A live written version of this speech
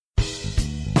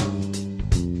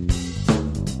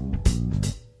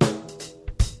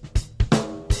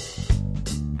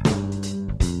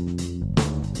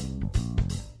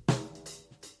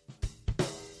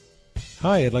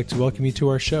Hi, I'd like to welcome you to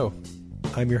our show.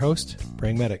 I'm your host,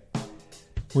 Praying Medic.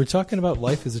 We're talking about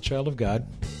life as a child of God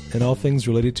and all things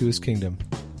related to His kingdom.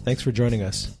 Thanks for joining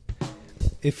us.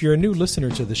 If you're a new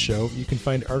listener to the show, you can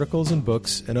find articles and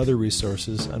books and other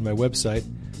resources on my website,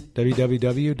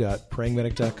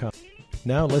 www.prayingmedic.com.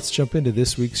 Now let's jump into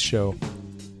this week's show.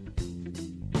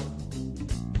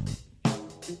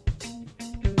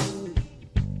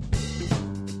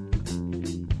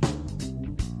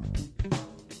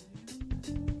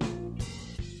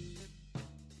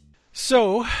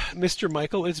 So, Mr.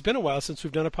 Michael, it's been a while since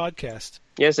we've done a podcast.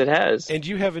 Yes, it has. And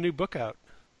you have a new book out.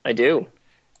 I do.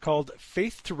 Called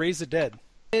Faith to Raise the Dead.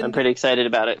 And I'm pretty excited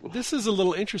about it. This is a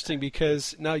little interesting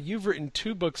because now you've written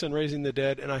 2 books on raising the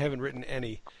dead, and I haven't written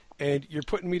any. And you're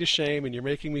putting me to shame, and you're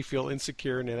making me feel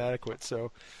insecure and inadequate.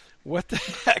 So what the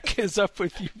heck is up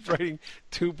with you writing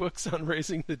 2 books on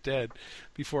raising the dead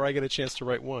before I get a chance to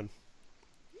write one?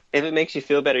 If it makes you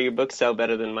feel better, your books sell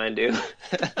better than mine do.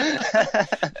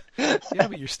 Yeah,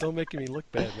 but you're still making me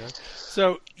look bad, man.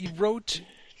 So you wrote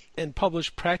and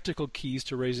published Practical Keys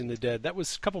to Raising the Dead. That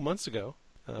was a couple months ago.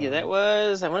 Yeah, that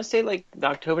was, I want to say like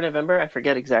October, November. I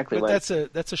forget exactly but when.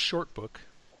 That's a short book.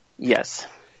 Yes.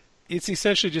 It's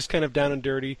essentially just kind of down and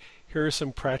dirty. Here are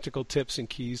some practical tips and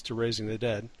keys to raising the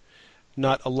dead.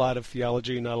 Not a lot of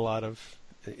theology, not a lot of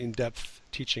in-depth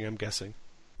teaching, I'm guessing.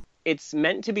 It's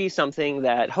meant to be something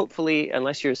that hopefully,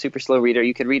 unless you're a super slow reader,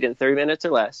 you could read in 30 minutes or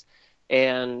less.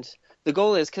 And the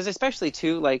goal is, because especially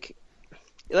too, like,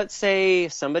 let's say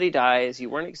somebody dies, you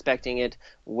weren't expecting it,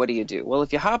 what do you do? Well,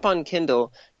 if you hop on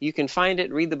Kindle, you can find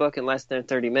it, read the book in less than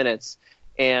 30 minutes,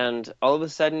 and all of a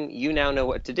sudden you now know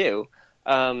what to do.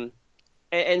 And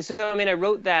so, I mean, I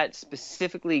wrote that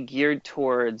specifically geared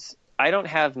towards, I don't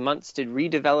have months to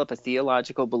redevelop a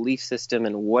theological belief system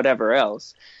and whatever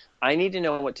else. I need to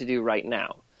know what to do right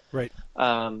now. Right.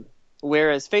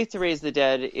 Whereas Faith to Raise the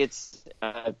Dead, it's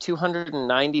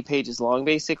 290 pages long,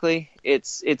 basically.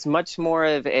 It's much more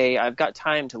of a, I've got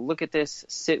time to look at this,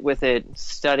 sit with it,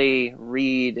 study,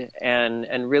 read,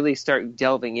 and really start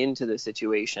delving into the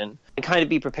situation and kind of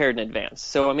be prepared in advance.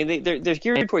 So, I mean, they're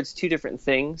geared towards 2 different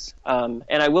things. And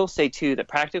I will say, too, that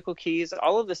Practical Keys,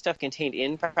 all of the stuff contained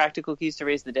in Practical Keys to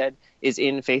Raise the Dead is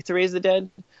in Faith to Raise the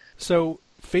Dead. So,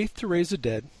 Faith to Raise the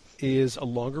Dead is a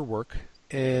longer work.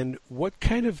 And what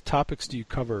kind of topics do you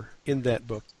cover in that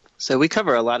book? So we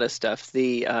cover a lot of stuff.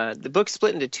 The book's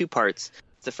split into 2 parts.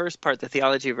 The first part, the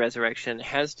theology of resurrection,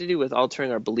 has to do with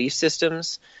altering our belief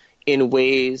systems in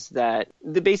ways that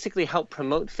basically help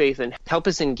promote faith and help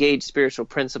us engage spiritual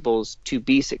principles to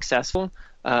be successful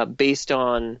based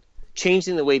on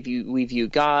changing the way we view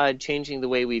God, changing the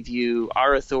way we view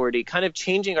our authority, kind of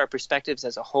changing our perspectives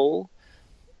as a whole.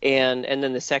 And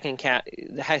then the second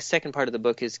part of the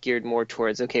book is geared more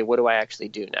towards, okay, what do I actually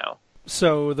do now?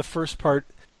 So the first part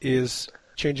is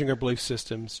changing our belief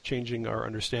systems, changing our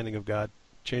understanding of God,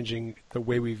 changing the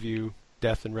way we view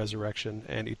death and resurrection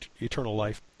and eternal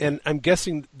life. And I'm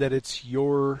guessing that it's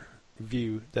your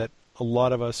view that a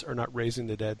lot of us are not raising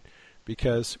the dead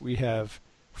because we have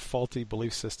faulty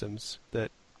belief systems that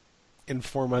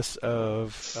inform us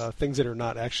of things that are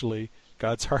not actually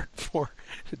God's heart for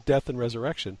death and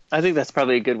resurrection. I think that's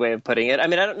probably a good way of putting it. I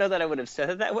mean, I don't know that I would have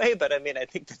said it that way, but I mean, I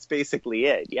think that's basically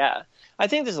it, yeah. I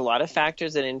think there's a lot of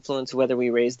factors that influence whether we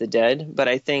raise the dead, but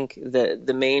I think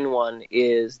the main one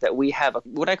is that we have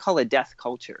what I call a death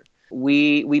culture.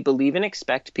 We believe and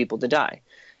expect people to die.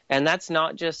 And that's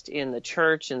not just in the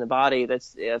church, in the body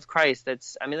that's of Christ.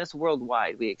 That's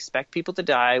worldwide. We expect people to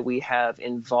die. We have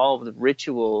involved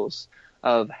rituals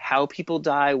of how people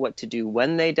die, what to do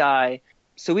when they die.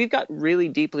 So we've got really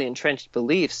deeply entrenched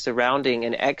beliefs surrounding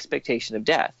an expectation of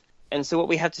death. And so what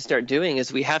we have to start doing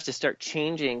is we have to start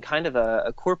changing kind of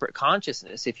a corporate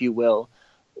consciousness, if you will,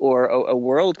 or a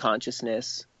world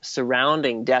consciousness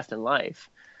surrounding death and life.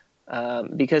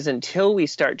 Because until we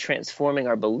start transforming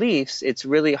our beliefs, it's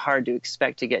really hard to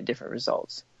expect to get different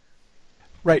results.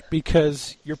 Right,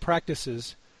 because your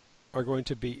practices are going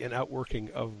to be an outworking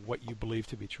of what you believe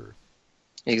to be true.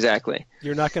 Exactly.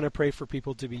 You're not going to pray for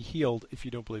people to be healed if you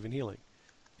don't believe in healing.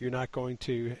 You're not going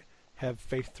to have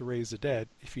faith to raise the dead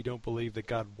if you don't believe that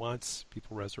God wants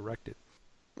people resurrected.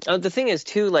 The thing is,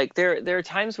 too, like there are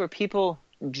times where people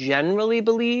generally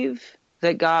believe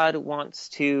that God wants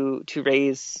to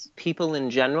raise people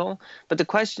in general. But the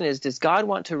question is, does God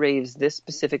want to raise this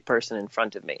specific person in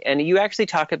front of me? And you actually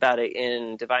talk about it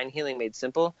in Divine Healing Made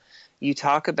Simple. you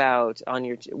talk about on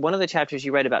your one of the chapters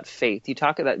you write about faith. You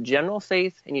talk about general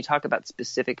faith and you talk about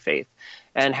specific faith,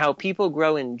 and how people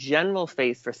grow in general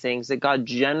faith for things that God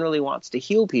generally wants to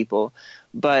heal people,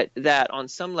 but that on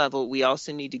some level we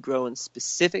also need to grow in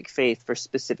specific faith for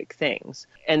specific things.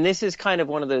 And this is kind of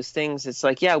one of those things. It's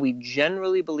like, yeah, we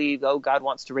generally believe, oh, God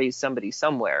wants to raise somebody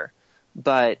somewhere,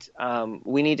 but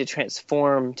we need to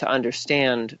transform to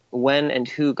understand when and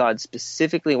who God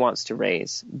specifically wants to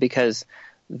raise, because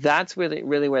that's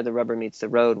really where the rubber meets the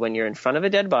road. When you're in front of a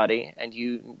dead body and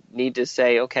you need to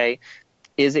say, okay,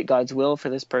 is it God's will for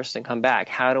this person to come back?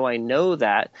 How do I know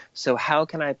that? So how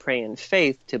can I pray in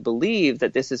faith to believe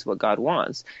that this is what God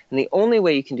wants? And the only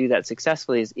way you can do that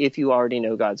successfully is if you already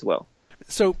know God's will.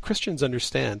 So Christians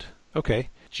understand, okay,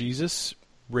 Jesus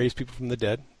raised people from the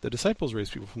dead. The disciples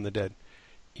raised people from the dead.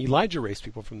 Elijah raised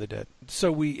people from the dead. So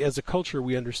we, as a culture,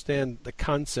 we understand the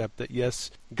concept that,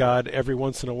 yes, God every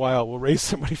once in a while will raise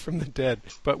somebody from the dead.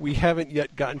 But we haven't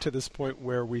yet gotten to this point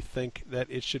where we think that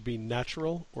it should be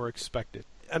natural or expected.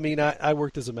 I mean, I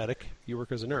worked as a medic. You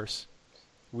work as a nurse.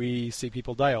 We see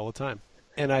people die all the time.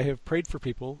 And I have prayed for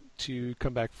people to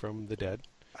come back from the dead.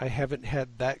 I haven't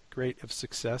had that great of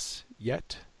success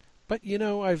yet. But, you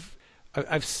know,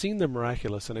 I've seen the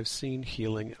miraculous, and I've seen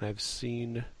healing, and I've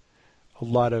seen a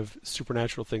lot of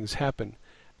supernatural things happen.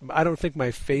 I don't think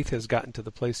my faith has gotten to the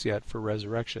place yet for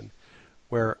resurrection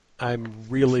where I'm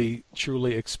really,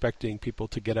 truly expecting people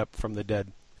to get up from the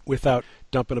dead without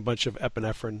dumping a bunch of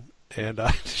epinephrine and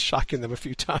shocking them a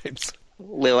few times.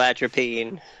 Lil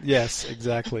atropine. Yes,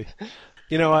 exactly.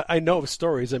 You know, I know of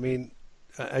stories. I mean,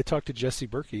 I talked to Jesse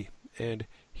Berkey, and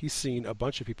he's seen a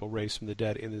bunch of people raised from the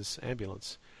dead in his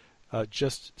ambulance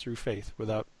just through faith,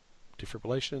 without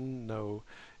defibrillation, no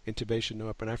intubation,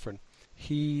 no epinephrine.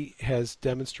 He has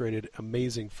demonstrated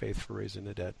amazing faith for raising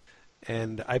the dead.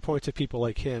 And I point to people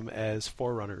like him as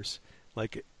forerunners.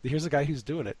 Like, here's a guy who's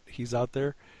doing it. He's out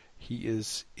there.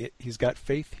 He's got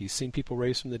faith. He's seen people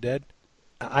raised from the dead.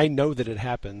 I know that it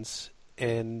happens,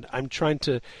 and I'm trying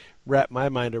to wrap my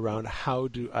mind around how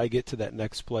do I get to that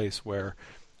next place where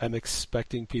I'm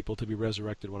expecting people to be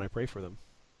resurrected when I pray for them.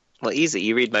 Well, easy.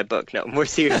 You read my book. No, more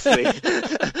seriously.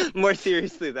 More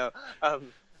seriously, though.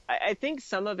 I think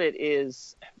some of it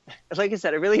is, like I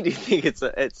said, I really do think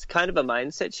it's kind of a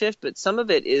mindset shift, but some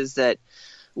of it is that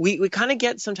we kind of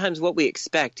get sometimes what we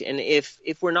expect. And if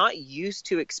we're not used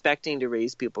to expecting to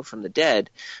raise people from the dead,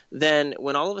 then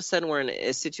when all of a sudden we're in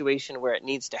a situation where it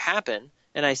needs to happen,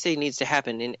 and I say needs to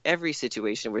happen in every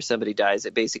situation where somebody dies,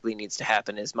 it basically needs to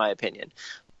happen, is my opinion.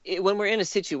 When we're in a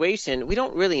situation, we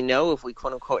don't really know if we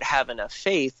quote unquote have enough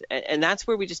faith. And that's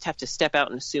where we just have to step out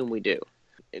and assume we do.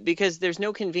 Because there's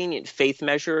no convenient faith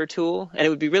measure or tool, and it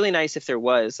would be really nice if there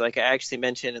was, like I actually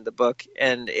mentioned in the book,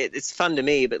 and it's fun to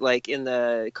me, but like in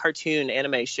the cartoon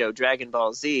anime show Dragon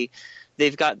Ball Z,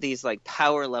 they've got these like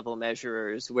power level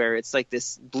measurers where it's like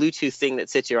this Bluetooth thing that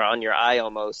sits on your eye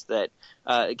almost that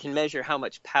can measure how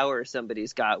much power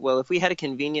somebody's got. Well, if we had a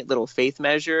convenient little faith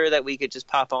measure that we could just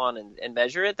pop on and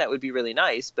measure it, that would be really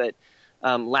nice, but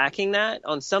lacking that,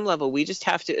 on some level, we just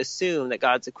have to assume that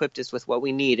God's equipped us with what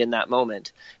we need in that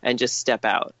moment and just step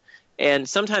out. And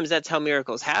sometimes that's how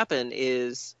miracles happen,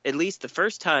 is at least the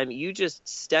first time you just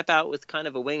step out with kind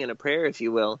of a wing and a prayer, if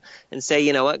you will, and say,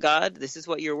 you know what, God, this is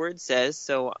what your word says,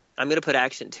 so I'm going to put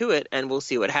action to it, and we'll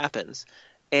see what happens.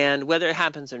 And whether it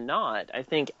happens or not, I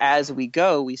think as we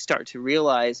go, we start to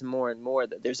realize more and more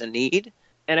that there's a need.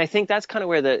 And I think that's kind of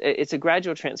where it's a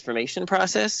gradual transformation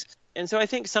process. And so I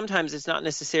think sometimes it's not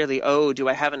necessarily, oh, do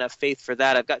I have enough faith for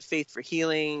that? I've got faith for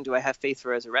healing. Do I have faith for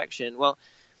resurrection? Well,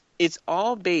 it's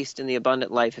all based in the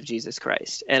abundant life of Jesus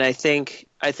Christ. And I think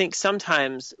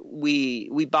sometimes we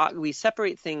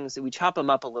separate things, we chop them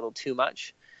up a little too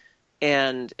much.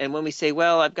 And when we say,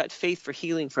 well, I've got faith for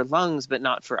healing for lungs, but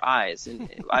not for eyes, and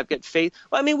I've got faith.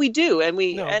 Well, I mean, we do, and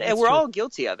we're all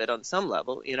guilty of it on some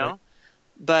level, you know. Right.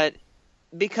 But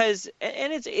because,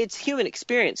 and it's human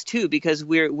experience too, because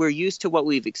we're used to what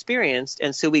we've experienced,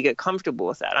 and so we get comfortable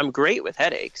with that. I'm great with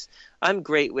headaches. I'm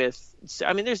great with,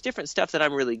 I mean, there's different stuff that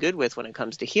I'm really good with when it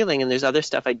comes to healing, and there's other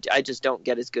stuff I just don't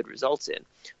get as good results in.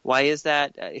 Why is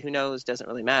that? Who knows? Doesn't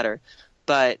really matter.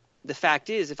 But the fact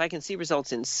is, if I can see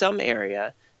results in some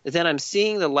area, then I'm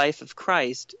seeing the life of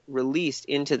Christ released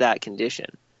into that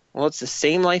condition. Well, it's the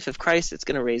same life of Christ that's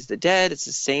going to raise the dead. It's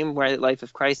the same life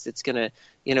of Christ that's going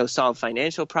to, solve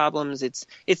financial problems. It's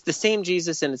the same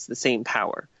Jesus, and it's the same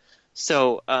power.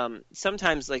 So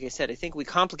sometimes, like I said, I think we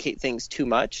complicate things too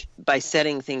much by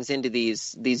setting things into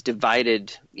these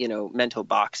divided, mental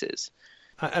boxes.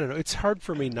 I don't know. It's hard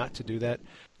for me not to do that.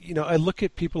 I look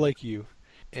at people like you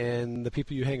and the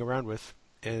people you hang around with,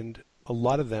 and a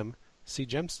lot of them see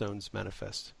gemstones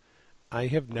manifest. I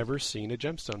have never seen a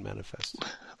gemstone manifest.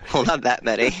 Well, not that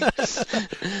many.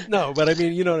 No, but I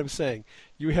mean, you know what I'm saying.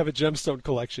 You have a gemstone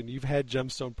collection. You've had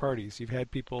gemstone parties. You've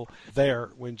had people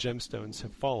there when gemstones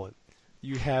have fallen.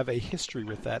 You have a history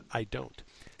with that. I don't.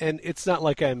 And it's not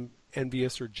like I'm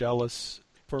envious or jealous.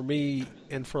 For me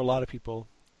and for a lot of people,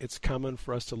 it's common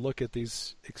for us to look at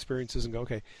these experiences and go,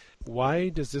 okay, why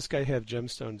does this guy have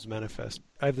gemstones manifest?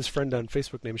 I have this friend on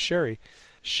Facebook named Sherry.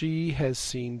 She has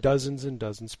seen dozens and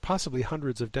dozens, possibly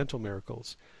hundreds of dental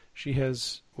miracles. She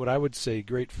has what I would say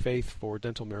great faith for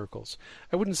dental miracles.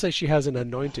 I wouldn't say she has an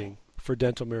anointing for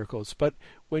dental miracles, but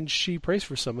when she prays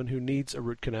for someone who needs a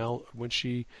root canal, when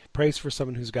she prays for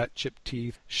someone who's got chipped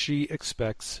teeth, she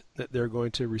expects that they're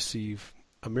going to receive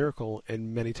a miracle,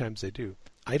 and many times they do.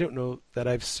 I don't know that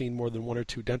I've seen more than one or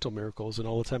two dental miracles in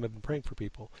all the time I've been praying for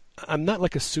people. I'm not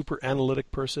like a super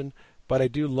analytic person, but I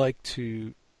do like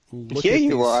to look at these.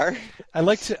 You are. I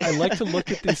like to look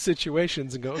at these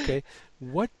situations and go, okay,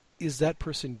 what is that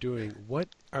person doing? What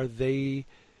do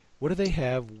they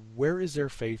have? Where is their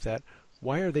faith at?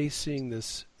 Why are they seeing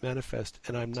this manifest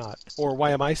and I'm not? Or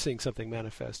why am I seeing something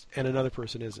manifest and another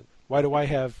person isn't? Why do I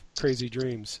have crazy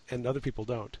dreams and other people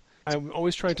don't? I'm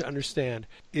always trying to understand,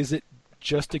 is it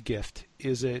just a gift?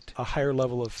 Is it a higher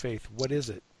level of faith? What is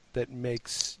it that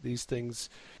makes these things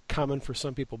common for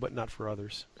some people but not for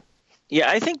others? Yeah,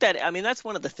 I think that's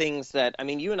one of the things that,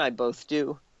 you and I both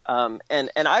do. And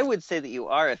I would say that you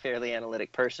are a fairly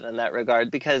analytic person in that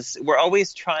regard, because we're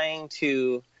always trying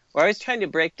to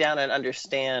break down and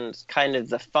understand kind of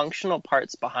the functional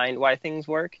parts behind why things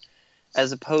work,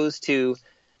 as opposed to,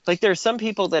 like, there are some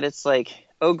people that it's like,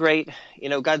 oh, great,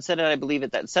 God said it, I believe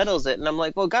it, that settles it. And I'm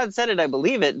like, well, God said it, I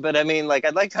believe it. But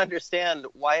I'd like to understand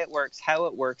why it works,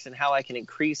 and how I can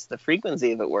increase the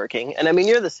frequency of it working. And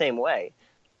you're the same way.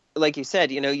 Like you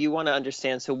said, you want to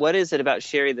understand, so what is it about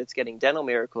Sherry that's getting dental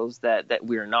miracles that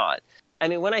we're not?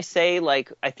 When I say,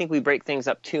 I think we break things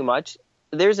up too much,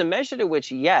 there's a measure to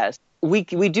which, yes, we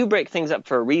do break things up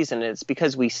for a reason. It's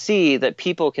because we see that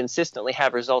people consistently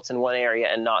have results in one area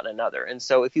and not in another. And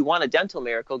so if you want a dental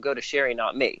miracle, go to Sherry,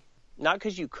 not me. Not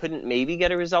because you couldn't maybe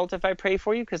get a result if I pray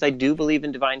for you, because I do believe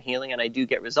in divine healing and I do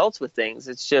get results with things.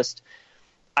 It's just,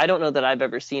 I don't know that I've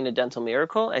ever seen a dental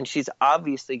miracle, and she's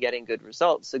obviously getting good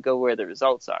results, so go where the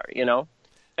results are,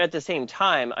 At the same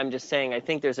time, I'm just saying I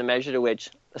think there's a measure to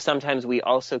which sometimes we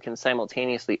also can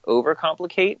simultaneously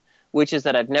overcomplicate, which is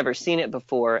that I've never seen it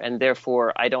before, and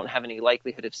therefore I don't have any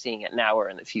likelihood of seeing it now or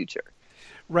in the future.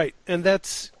 Right, and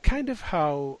that's kind of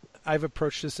how I've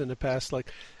approached this in the past. Like,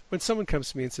 when someone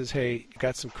comes to me and says, hey, you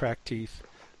got some cracked teeth,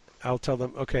 I'll tell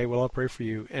them, okay, well, I'll pray for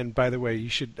you. And by the way, you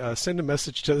should send a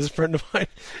message to this friend of mine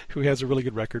who has a really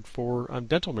good record for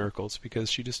dental miracles,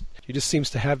 because she just seems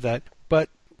to have that. But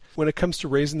when it comes to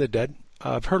raising the dead,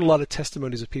 I've heard a lot of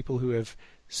testimonies of people who have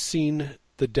seen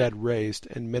the dead raised,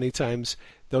 and many times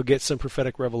they'll get some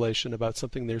prophetic revelation about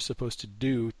something they're supposed to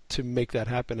do to make that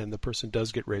happen, and the person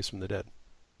does get raised from the dead.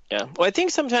 Yeah. Well, I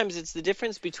think sometimes it's the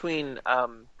difference between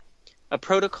a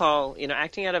protocol,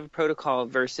 acting out of a protocol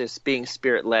versus being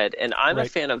spirit-led. And I'm a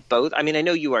fan of both. I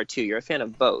know you are too. You're a fan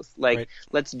of both.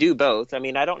 Let's do both.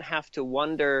 I don't have to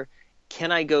wonder,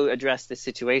 can I go address this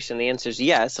situation? The answer is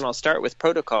yes, and I'll start with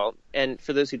protocol. And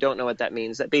for those who don't know what that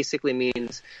means, that basically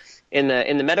means in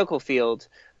the medical field,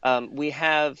 we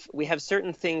have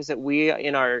certain things that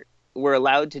we're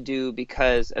allowed to do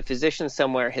because a physician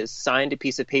somewhere has signed a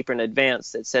piece of paper in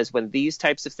advance that says when these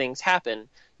types of things happen,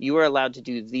 you are allowed to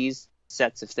do these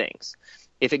sets of things.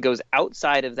 If it goes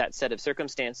outside of that set of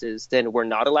circumstances, then we're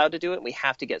not allowed to do it. We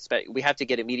have to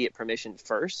get immediate permission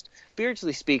first.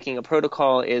 Spiritually speaking, a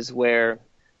protocol is where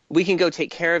we can go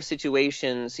take care of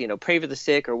situations, pray for the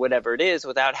sick or whatever it is,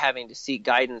 without having to seek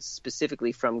guidance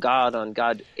specifically from God on,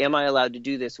 God, am I allowed to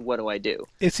do this? What do I do?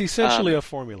 It's essentially a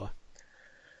formula.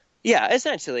 Yeah,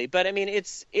 essentially. But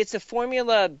it's a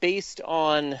formula based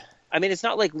on, it's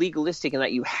not like legalistic in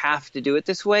that you have to do it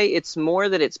this way. It's more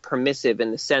that it's permissive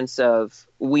in the sense of,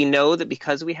 we know that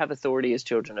because we have authority as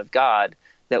children of God,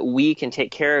 that we can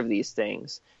take care of these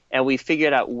things. And we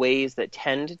figured out ways that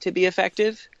tend to be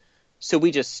effective. So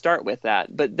we just start with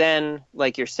that. But then,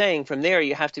 like you're saying, from there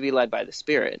you have to be led by the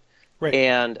Spirit. Right.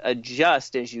 And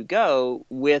adjust as you go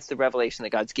with the revelation that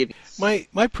God's giving you.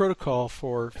 My protocol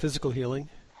for physical healing,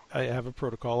 I have a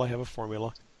protocol, I have a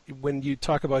formula. When you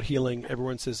talk about healing,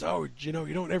 everyone says, oh, you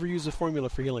don't ever use a formula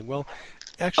for healing. Well,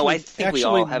 actually, I think we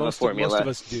all have a formula. Most of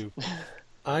us do.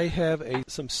 I have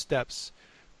some steps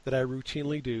that I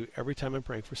routinely do every time I'm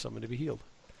praying for someone to be healed.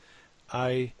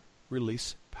 I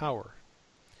release power.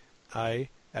 I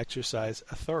exercise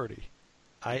authority.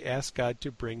 I ask God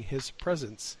to bring His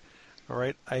presence All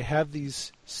right, I have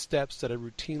these steps that I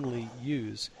routinely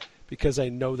use because I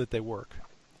know that they work.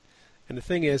 And the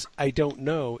thing is, I don't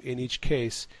know in each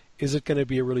case, is it going to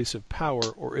be a release of power,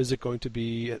 or is it going to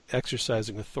be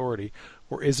exercising authority,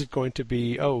 or is it going to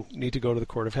be, oh, need to go to the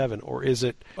court of heaven, or is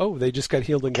it, oh, they just got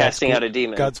healed in casting out a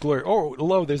demon. God's glory. Oh,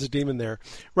 lo, there's a demon there.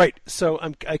 Right, so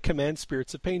I command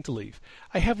spirits of pain to leave.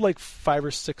 I have like 5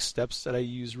 or 6 steps that I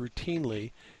use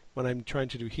routinely when I'm trying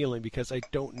to do healing because I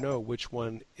don't know which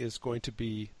one is going to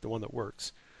be the one that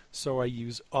works. So I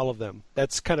use all of them.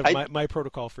 That's kind of my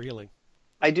protocol for healing.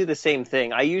 I do the same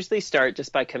thing. I usually start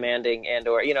just by commanding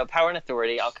or power and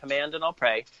authority. I'll command and I'll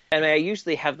pray. And I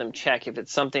usually have them check if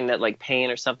it's something that like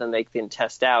pain or something they can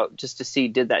test out just to see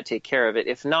did that take care of it.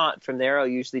 If not, from there I'll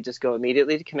usually just go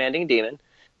immediately to commanding a demon,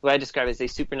 who I describe as they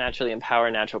supernaturally empower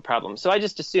natural problems. So I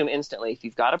just assume instantly if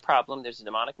you've got a problem, there's a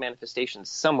demonic manifestation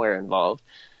somewhere involved.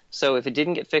 So if it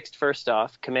didn't get fixed first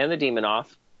off, command the demon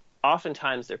off.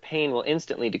 Oftentimes their pain will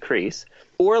instantly decrease,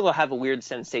 or they'll have a weird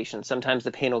sensation. Sometimes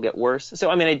the pain will get worse. So,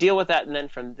 I deal with that, and then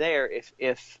from there,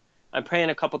 if I'm praying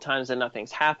a couple times and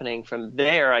nothing's happening, from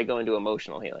there I go into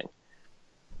emotional healing.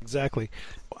 Exactly.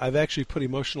 I've actually put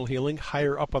emotional healing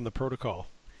higher up on the protocol,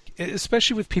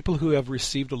 especially with people who have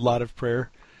received a lot of prayer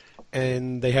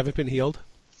and they haven't been healed.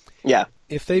 Yeah.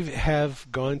 If they have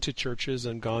gone to churches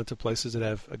and gone to places that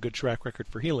have a good track record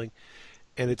for healing,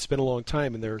 and it's been a long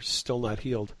time and they're still not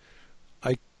healed,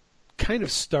 I kind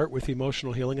of start with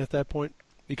emotional healing at that point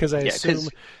because I assume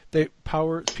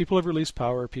people have released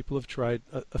power, people have tried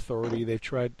authority,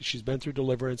 she's been through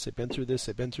deliverance, they've been through this,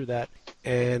 they've been through that,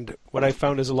 and what I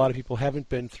found is a lot of people haven't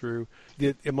been through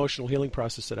the emotional healing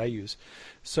process that I use.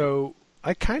 So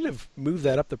I kind of move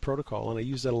that up the protocol, and I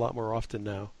use that a lot more often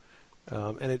now,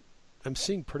 and I'm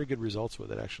seeing pretty good results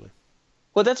with it, actually.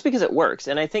 Well, that's because it works,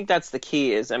 and I think that's the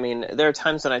key is, there are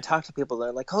times when I talk to people that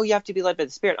are like, oh, you have to be led by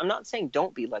the Spirit. I'm not saying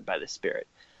don't be led by the Spirit.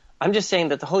 I'm just saying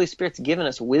that the Holy Spirit's given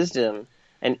us wisdom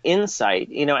and insight.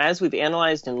 As we've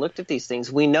analyzed and looked at these things,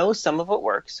 we know some of what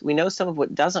works. We know some of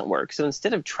what doesn't work. So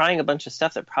instead of trying a bunch of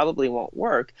stuff that probably won't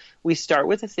work, we start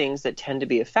with the things that tend to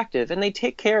be effective, and they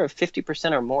take care of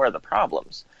 50% or more of the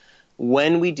problems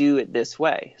when we do it this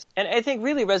way. And I think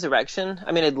really resurrection,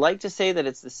 I'd like to say that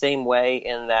it's the same way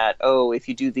in that, if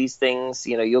you do these things,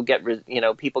 you'll get,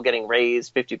 people getting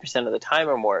raised 50% of the time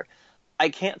or more. I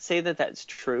can't say that that's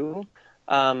true.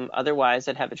 Otherwise,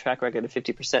 I'd have a track record of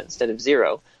 50% instead of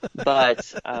 0.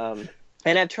 But,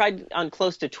 and I've tried on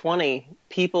close to 20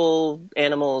 people,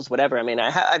 animals, whatever.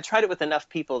 I've tried it with enough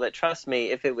people that, trust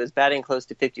me, if it was batting close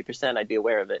to 50%, I'd be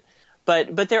aware of it.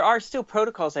 But there are still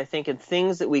protocols, I think, and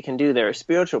things that we can do. There are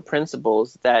spiritual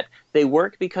principles that they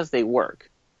work because they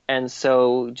work. And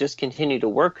so just continue to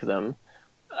work them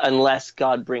unless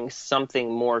God brings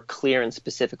something more clear and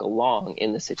specific along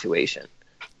in the situation.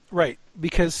 Right,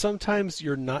 because sometimes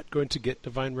you're not going to get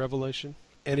divine revelation.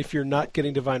 And if you're not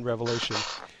getting divine revelation,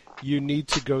 you need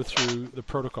to go through the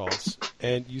protocols.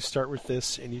 And you start with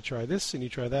this, and you try this, and you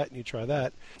try that, and you try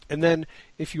that. And then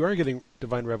if you are getting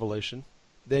divine revelation,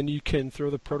 then you can throw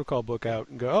the protocol book out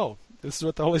and go, oh, this is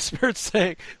what the Holy Spirit's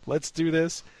saying. Let's do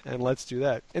this and let's do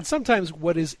that. And sometimes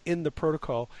what is in the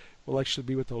protocol will actually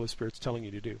be what the Holy Spirit's telling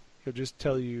you to do. He'll just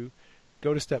tell you,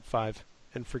 go to step 5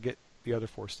 and forget the other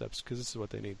 4 steps because this is what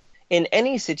they need. In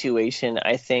any situation,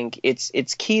 I think it's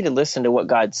key to listen to what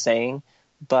God's saying,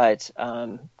 but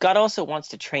God also wants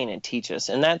to train and teach us.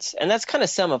 And that's kind of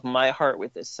some of my heart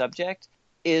with this subject.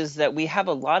 Is that we have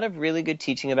a lot of really good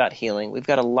teaching about healing. We've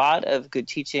got a lot of good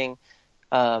teaching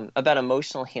about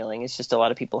emotional healing. It's just a lot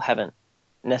of people haven't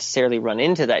necessarily run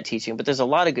into that teaching, but there's a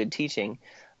lot of good teaching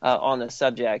on the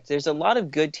subject. There's a lot of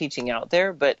good teaching out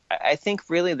there, but I think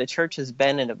really the church has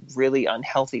been in a really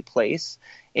unhealthy place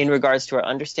in regards to our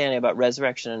understanding about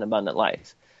resurrection and abundant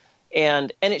life.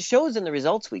 And it shows in the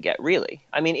results we get, really.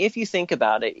 If you think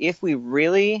about it, if we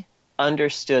really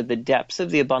understood the depths of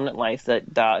the abundant life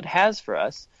that God has for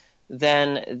us,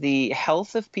 then the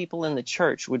health of people in the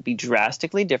church would be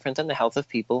drastically different than the health of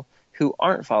people who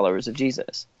aren't followers of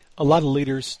Jesus. A lot of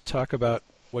leaders talk about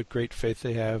what great faith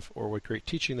they have or what great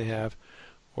teaching they have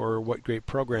or what great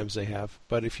programs they have.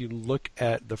 But if you look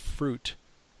at the fruit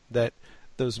that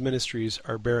those ministries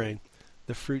are bearing,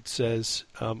 the fruit says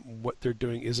what they're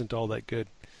doing isn't all that good.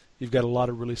 You've got a lot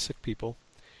of really sick people.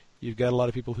 You've got a lot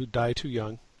of people who die too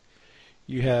young.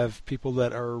 You have people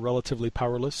that are relatively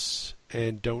powerless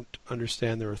and don't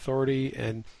understand their authority,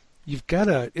 and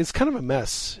it's kind of a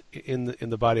mess in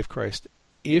the body of Christ.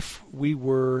 If we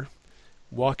were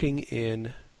walking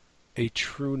in a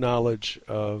true knowledge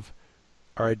of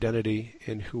our identity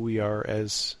and who we are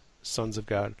as sons of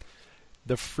God,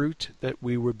 the fruit that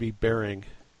we would be bearing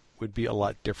would be a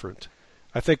lot different.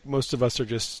 I think most of us are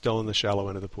just still in the shallow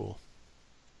end of the pool.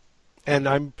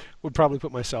 And would probably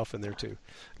put myself in there too.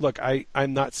 Look,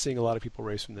 I'm not seeing a lot of people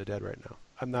raised from the dead right now.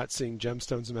 I'm not seeing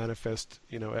gemstones manifest,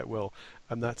 at will.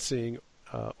 I'm not seeing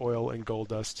oil and gold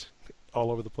dust all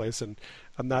over the place, and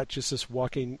I'm not just this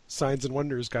walking signs and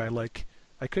wonders guy like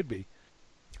I could be.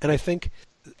 And I think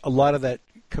a lot of that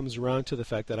comes around to the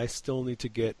fact that I still need to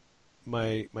get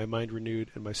my mind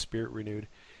renewed and my spirit renewed,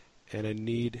 and I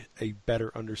need a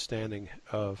better understanding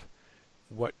of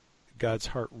what God's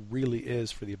heart really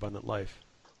is for the abundant life.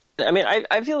 I mean,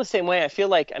 I feel the same way. I feel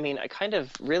like,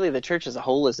 really the church as a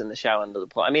whole is in the shallow end of the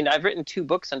pool. I mean, I've written 2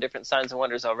 books on different signs and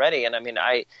wonders already, and I mean,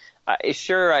 I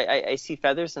see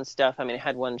feathers and stuff. I mean, I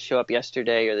had one show up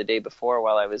yesterday or the day before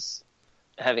while I was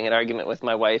having an argument with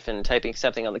my wife and typing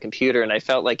something on the computer, and I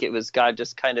felt like it was God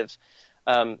just kind of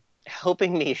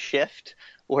helping me shift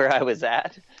where I was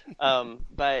at.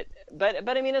 But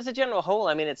I mean, as a general whole,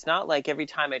 I mean, it's not like every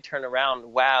time I turn around,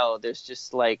 wow, there's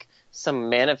just like some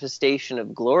manifestation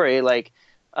of glory. Like,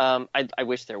 I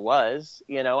wish there was,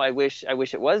 I wish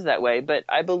it was that way, but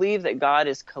I believe that God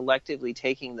is collectively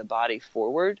taking the body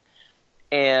forward.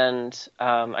 And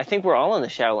I think we're all in the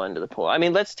shallow end of the pool. I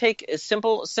mean, let's take a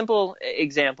simple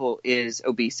example is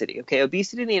obesity. Okay,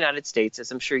 obesity in the United States,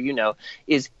 as I'm sure you know,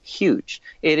 is huge.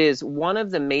 It is one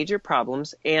of the major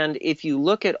problems. And if you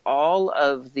look at all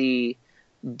of the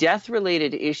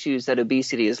death-related issues that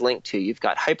obesity is linked to, you've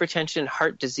got hypertension,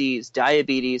 heart disease,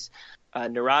 diabetes,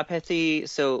 neuropathy.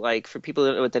 So like for people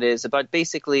that don't know what that is, about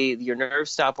basically your nerves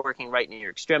stop working right in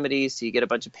your extremities. So you get a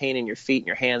bunch of pain in your feet and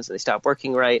your hands and they stop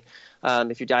working right.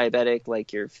 If you're diabetic,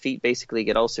 like your feet basically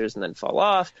get ulcers and then fall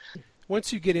off.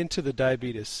 Once you get into the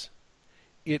diabetes,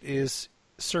 it is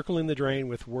circling the drain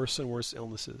with worse and worse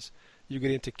illnesses. You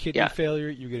get into kidney failure,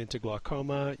 you get into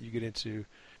glaucoma, you get into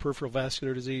peripheral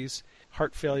vascular disease,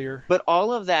 heart failure. But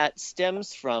all of that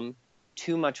stems from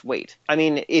too much weight. I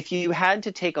mean, if you had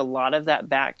to take a lot of that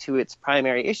back to its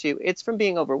primary issue, it's from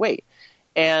being overweight.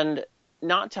 And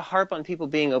not to harp on people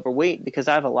being overweight, because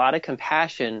I have a lot of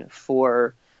compassion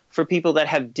for people that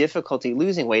have difficulty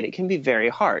losing weight. It can be very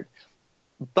hard.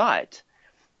 But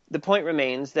the point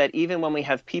remains that even when we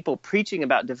have people preaching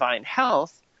about divine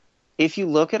health, if you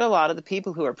look at a lot of the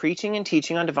people who are preaching and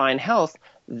teaching on divine health,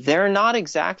 they're not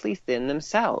exactly thin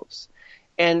themselves.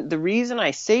 And the reason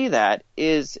I say that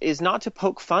is not to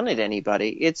poke fun at anybody.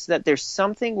 It's that there's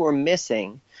something we're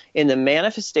missing in the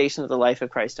manifestation of the life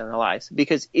of Christ in our lives.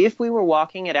 Because if we were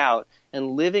walking it out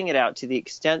and living it out to the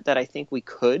extent that I think we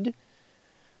could,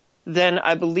 then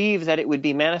I believe that it would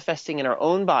be manifesting in our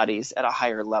own bodies at a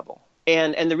higher level.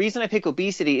 And the reason I pick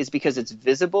obesity is because it's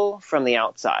visible from the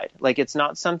outside. Like it's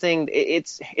not something,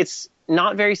 it's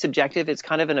not very subjective. It's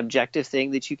kind of an objective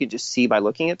thing that you can just see by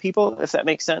looking at people, if that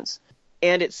makes sense.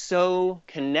 And it's so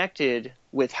connected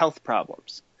with health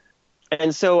problems.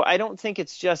 And so I don't think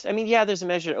it's just, I mean, yeah, there's a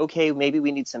measure, okay, maybe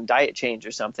we need some diet change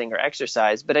or something or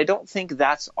exercise, but I don't think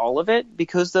that's all of it,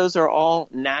 because those are all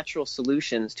natural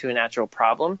solutions to a natural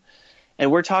problem.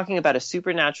 And we're talking about a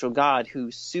supernatural God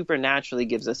who supernaturally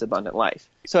gives us abundant life.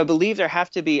 So I believe there have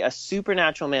to be a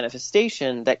supernatural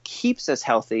manifestation that keeps us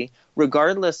healthy,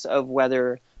 regardless of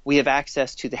whether we have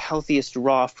access to the healthiest,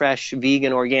 raw, fresh,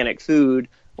 vegan, organic food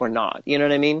or not. You know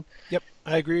what I mean? Yep,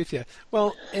 I agree with you.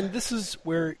 Well, and this is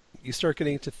where you start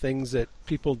getting into things that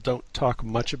people don't talk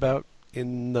much about,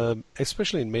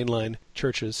 especially in mainline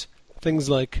churches. Things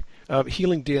like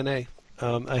healing DNA.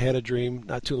 I had a dream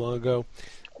not too long ago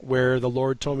where the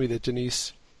Lord told me that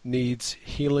Denise needs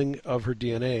healing of her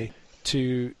DNA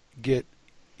to get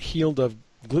healed of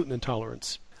gluten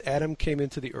intolerance. Adam came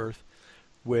into the earth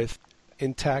with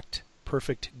intact,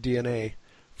 perfect DNA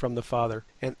from the Father.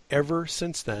 And ever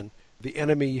since then, the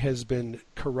enemy has been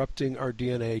corrupting our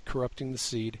DNA, corrupting the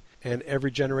seed. And every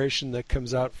generation that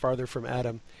comes out farther from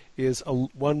Adam is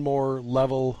one more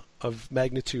level of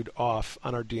magnitude off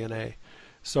on our DNA.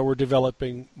 So we're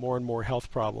developing more and more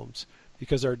health problems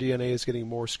because our DNA is getting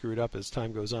more screwed up as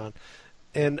time goes on.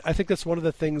 And I think that's one of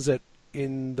the things that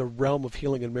in the realm of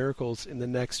healing and miracles in the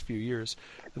next few years,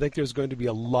 I think there's going to be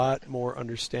a lot more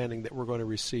understanding that we're going to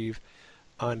receive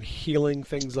on healing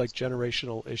things like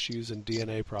generational issues and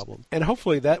DNA problems. And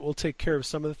hopefully that will take care of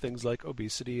some of the things like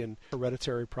obesity and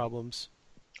hereditary problems.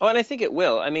 Oh, and I think it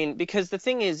will. I mean, because the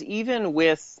thing is, even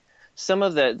with some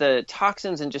of the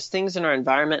toxins and just things in our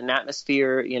environment and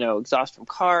atmosphere, exhaust from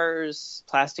cars,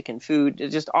 plastic and food,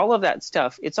 just all of that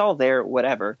stuff, it's all there,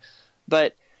 whatever.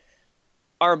 But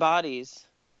our bodies,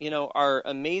 are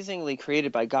amazingly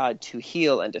created by God to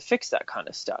heal and to fix that kind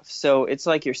of stuff. So it's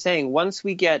like you're saying, once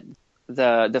we get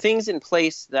the things in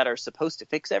place that are supposed to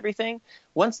fix everything,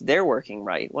 once they're working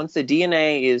right, once the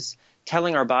DNA is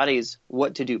telling our bodies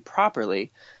what to do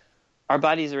properly, our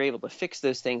bodies are able to fix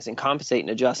those things and compensate and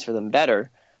adjust for them better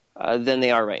than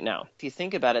they are right now. If you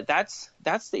think about it, that's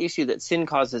the issue that sin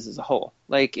causes as a whole.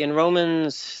 Like in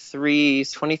Romans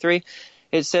 3:23,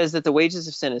 it says that the wages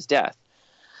of sin is death.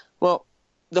 Well,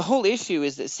 the whole issue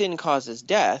is that sin causes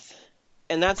death,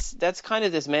 and that's kind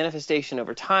of this manifestation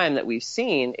over time that we've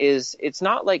seen. Is it's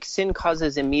not like sin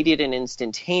causes immediate and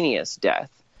instantaneous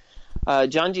death.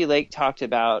 John G. Lake talked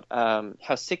about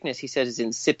how sickness, he said, is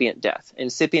incipient death.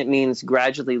 Incipient means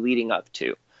gradually leading up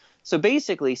to. So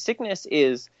basically, sickness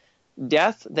is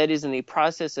death that is in the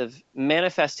process of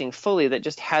manifesting fully that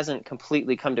just hasn't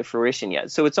completely come to fruition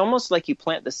yet. So it's almost like you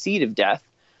plant the seed of death,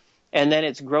 and then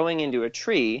it's growing into a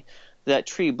tree. That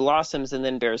tree blossoms and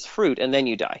then bears fruit, and then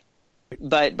you die.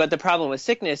 But the problem with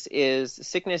sickness is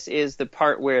the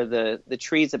part where the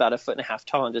tree is about 1.5 feet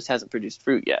tall and just hasn't produced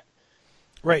fruit yet.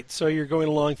 Right. So you're going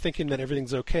along thinking that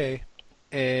everything's okay,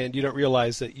 and you don't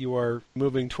realize that you are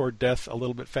moving toward death a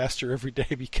little bit faster every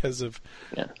day because of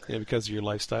your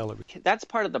lifestyle. That's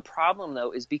part of the problem,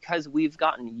 though, is because we've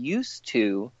gotten used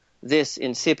to this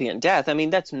incipient death. I mean,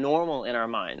 that's normal in our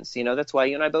minds. That's why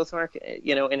you and I both work,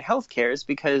 in healthcare, is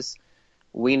because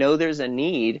we know there's a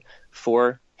need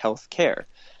for health care.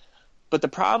 But the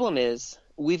problem is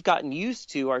we've gotten used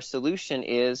to our solution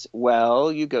is,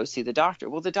 well, you go see the doctor.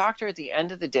 Well, the doctor at the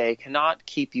end of the day cannot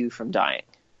keep you from dying.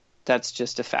 That's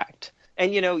just a fact.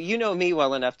 And you know me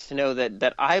well enough to know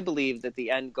that I believe that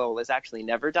the end goal is actually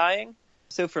never dying.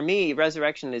 So for me,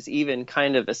 resurrection is even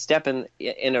kind of a step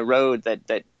in a road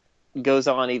that goes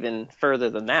on even further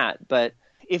than that. But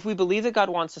if we believe that God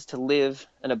wants us to live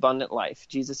an abundant life,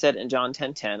 Jesus said in John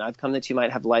 10:10, I've come that you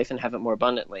might have life and have it more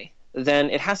abundantly, then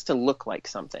it has to look like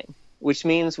something, which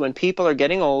means when people are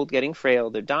getting old, getting frail,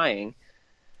 they're dying,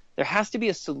 there has to be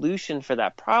a solution for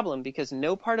that problem, because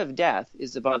no part of death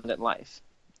is abundant life.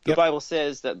 The Bible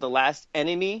says that the last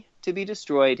enemy to be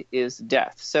destroyed is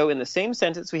death. So in the same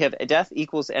sentence, we have death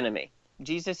equals enemy.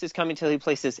 Jesus is coming till he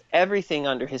places everything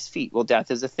under his feet. Well,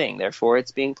 death is a thing. Therefore,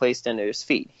 it's being placed under his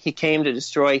feet. He came to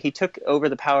destroy. He took over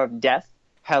the power of death,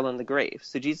 hell, and the grave.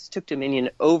 So Jesus took dominion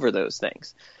over those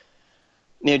things.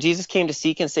 Jesus came to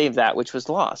seek and save that which was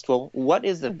lost. Well, what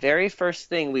is the very first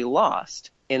thing we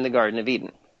lost in the Garden of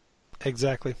Eden?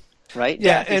 Exactly. Right?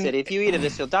 Yeah, he said, if you eat of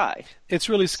this, you'll die. It's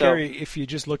really scary if you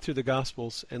just look through the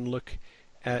Gospels and look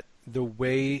at the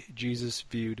way Jesus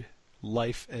viewed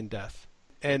life and death.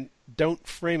 And don't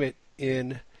frame it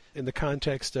in the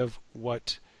context of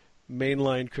what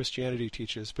mainline Christianity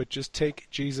teaches, but just take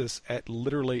Jesus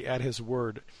literally at his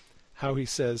word, how he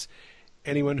says,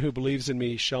 anyone who believes in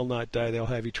me shall not die, they'll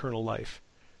have eternal life.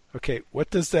 Okay, what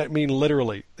does that mean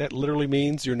literally? That literally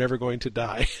means you're never going to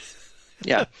die.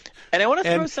 Yeah. And I want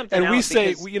to throw something out. And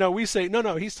we say,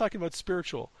 no, he's talking about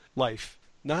spiritual life,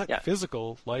 not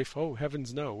physical life. Oh,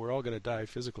 heavens no, we're all going to die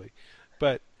physically.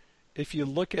 But if you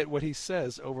look at what he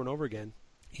says over and over again,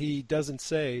 he doesn't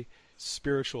say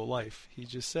spiritual life. He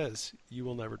just says, you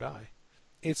will never die.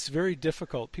 It's very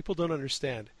difficult. People don't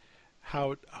understand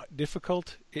how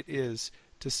difficult it is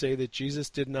to say that Jesus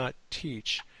did not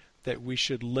teach that we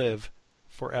should live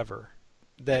forever,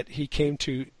 that he came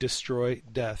to destroy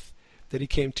death, that he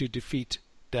came to defeat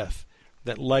death,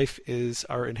 that life is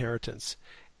our inheritance.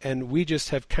 And we just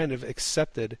have kind of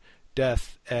accepted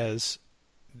death as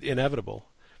inevitable.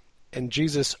 And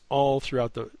Jesus all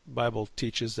throughout the Bible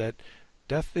teaches that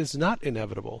death is not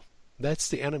inevitable. That's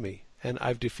the enemy, and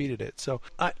I've defeated it. So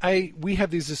we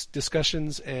have these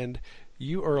discussions, and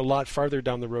you are a lot farther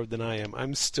down the road than I am.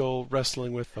 I'm still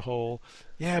wrestling with the whole,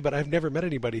 but I've never met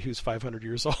anybody who's 500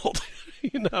 years old.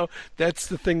 That's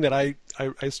the thing that I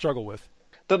struggle with.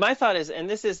 But my thought is, and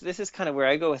this is kind of where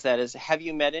I go with that, is have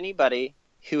you met anybody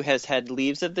who has had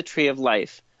leaves of the tree of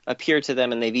life appear to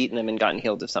them and they've eaten them and gotten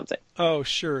healed of something? Oh,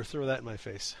 sure. Throw that in my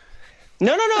face.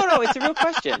 No. It's a real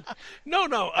question.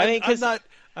 No.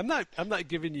 I'm not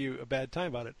giving you a bad time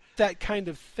about it. That kind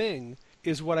of thing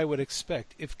is what I would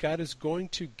expect. If God is going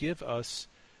to give us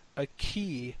a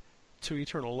key to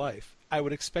eternal life, I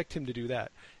would expect him to do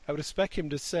that. I would expect him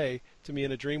to say to me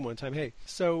in a dream one time, hey,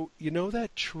 so you know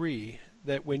that tree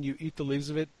that when you eat the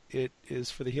leaves of it, it is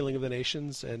for the healing of the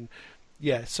nations? And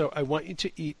so I want you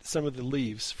to eat some of the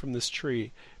leaves from this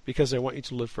tree because I want you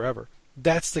to live forever.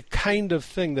 That's the kind of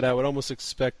thing that I would almost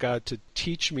expect God to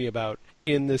teach me about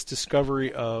in this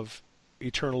discovery of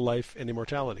eternal life and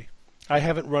immortality. I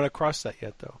haven't run across that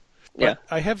yet, though. But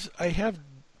I have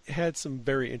had some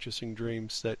very interesting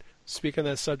dreams that speak on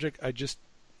that subject. I just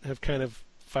have kind of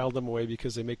filed them away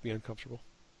because they make me uncomfortable.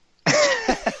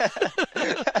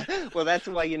 Well, that's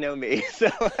why you know me. So,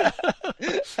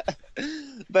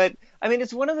 but I mean,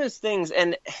 it's one of those things,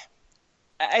 and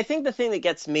I think the thing that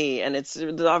gets me, and it's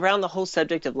around the whole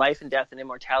subject of life and death and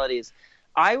immortality, is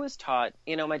I was taught,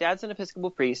 my dad's an Episcopal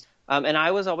priest, and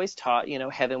I was always taught,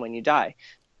 heaven when you die.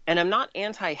 And I'm not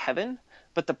anti-heaven,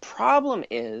 but the problem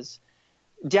is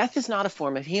death is not a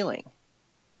form of healing.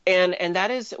 And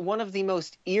that is one of the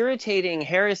most irritating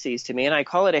heresies to me, and I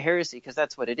call it a heresy because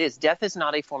that's what it is. Death is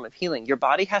not a form of healing. Your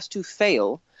body has to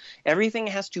fail. Everything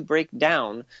has to break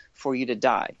down for you to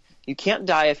die. You can't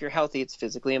die if you're healthy. It's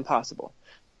physically impossible.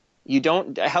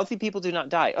 Healthy people do not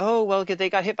die. Oh, well, they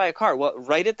got hit by a car. Well,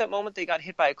 right at that moment they got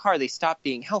hit by a car, they stopped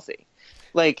being healthy.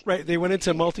 Right, they went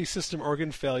into multi-system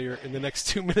organ failure in the next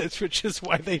 2 minutes, which is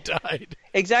why they died.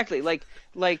 Exactly.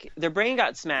 Like their brain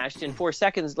got smashed in 4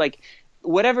 seconds.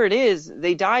 Whatever it is,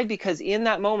 they died because in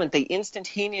that moment they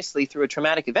instantaneously, through a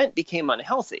traumatic event, became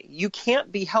unhealthy. You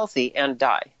can't be healthy and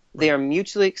die. Right. They are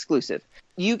mutually exclusive.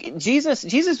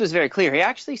 Jesus was very clear. He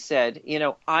actually said,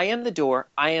 I am the door,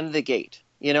 I am the gate.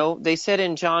 They said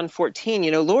in John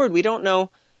 14, Lord, we don't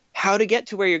know how to get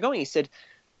to where you're going. He said,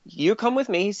 you come with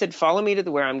me. He said, follow me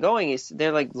to where I'm going.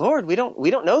 They're like, Lord, we don't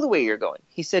know the way you're going.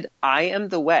 He said, I am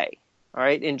the way. All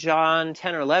right. In John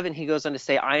 10 or 11, he goes on to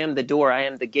say, I am the door. I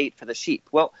am the gate for the sheep.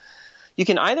 Well, you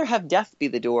can either have death be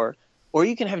the door or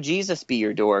you can have Jesus be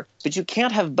your door, but you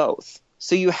can't have both.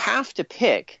 So you have to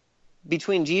pick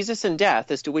between Jesus and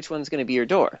death as to which one's going to be your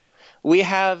door. We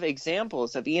have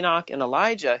examples of Enoch and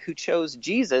Elijah who chose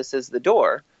Jesus as the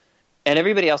door and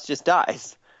everybody else just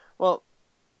dies. Well,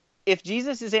 if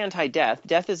Jesus is anti-death,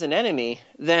 death is an enemy,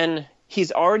 then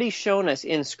he's already shown us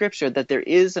in Scripture that there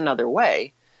is another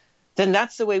way. Then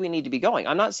that's the way we need to be going.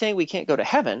 I'm not saying we can't go to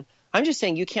heaven. I'm just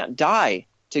saying you can't die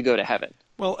to go to heaven.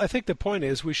 Well, I think the point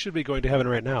is we should be going to heaven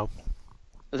right now.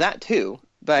 That too.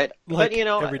 But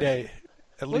every day.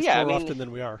 At least more often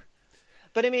than we are.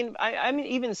 But I'm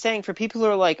even saying for people who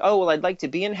are like, oh, well, I'd like to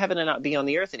be in heaven and not be on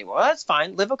the earth anymore. Well, that's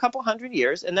fine. Live a couple hundred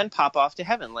years and then pop off to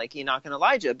heaven like Enoch and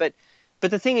Elijah. But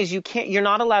the thing is, you're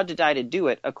not allowed to die to do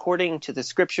it according to the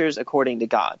Scriptures, according to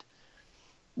God.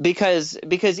 Because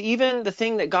even the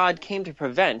thing that God came to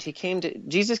prevent,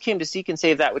 Jesus came to seek and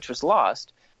save that which was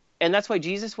lost. And that's why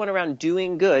Jesus went around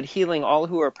doing good, healing all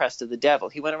who are oppressed of the devil.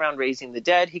 He went around raising the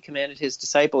dead. He commanded his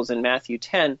disciples in Matthew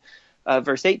 10,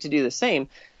 verse 8, to do the same.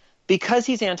 Because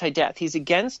he's anti-death. He's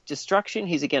against destruction.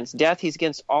 He's against death. He's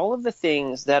against all of the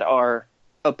things that are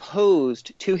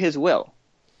opposed to his will.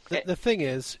 The thing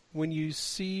is, when you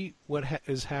see what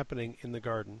is happening in the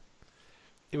garden,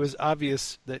 it was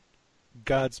obvious that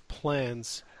God's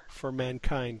plans for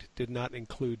mankind did not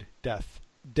include death.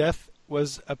 Death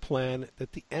was a plan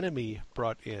that the enemy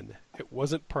brought in. It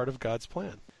wasn't part of God's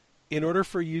plan. In order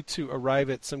for you to arrive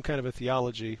at some kind of a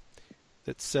theology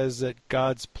that says that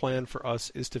God's plan for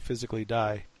us is to physically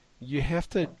die, you have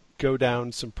to go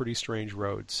down some pretty strange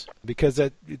roads, because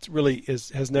it really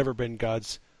has never been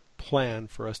God's plan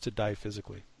for us to die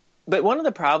physically. But one of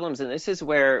the problems, and this is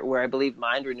where I believe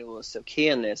mind renewal is so key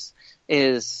in this,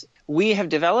 is we have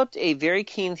developed a very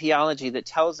keen theology that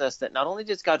tells us that not only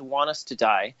does God want us to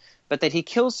die, but that he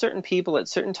kills certain people at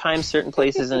certain times, certain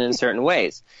places, and in certain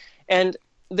ways. And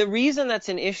the reason that's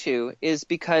an issue is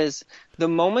because the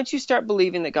moment you start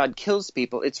believing that God kills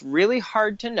people, it's really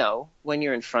hard to know when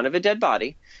you're in front of a dead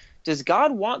body, does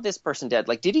God want this person dead?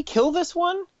 Like, did he kill this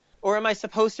one? Or am I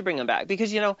supposed to bring them back?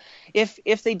 Because,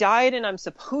 if they died and I'm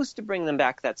supposed to bring them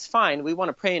back, that's fine. We want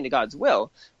to pray into God's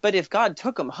will. But if God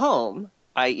took them home,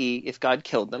 i.e. if God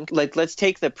killed them, let's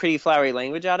take the pretty flowery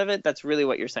language out of it. That's really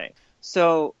what you're saying.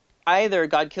 So either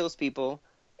God kills people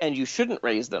and you shouldn't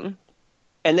raise them,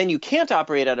 and then you can't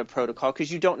operate out of protocol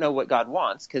because you don't know what God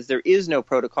wants, because there is no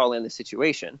protocol in the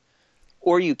situation,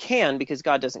 or you can because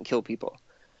God doesn't kill people.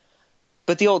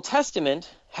 But the Old Testament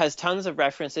has tons of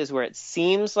references where it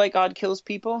seems like God kills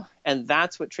people, and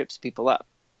that's what trips people up.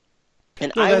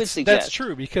 And I would suggest that's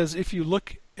true, because if you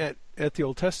look at the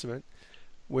Old Testament,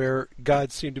 where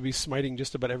God seemed to be smiting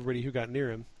just about everybody who got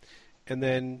near him, and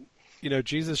then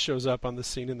Jesus shows up on the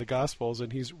scene in the Gospels,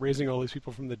 and he's raising all these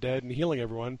people from the dead and healing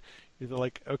everyone. You're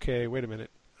like, okay, wait a minute,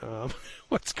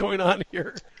 what's going on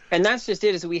here? And that's just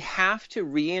it. Is we have to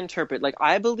reinterpret. Like,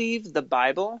 I believe the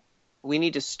Bible, we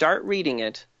need to start reading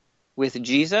it with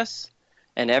Jesus,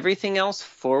 and everything else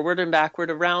forward and backward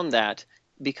around that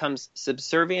becomes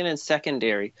subservient and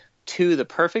secondary to the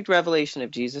perfect revelation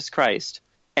of Jesus Christ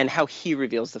and how he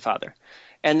reveals the Father.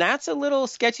 And that's a little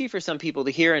sketchy for some people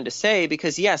to hear and to say,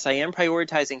 because yes, I am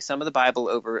prioritizing some of the Bible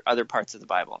over other parts of the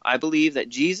Bible. I believe that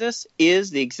Jesus is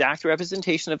the exact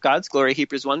representation of God's glory.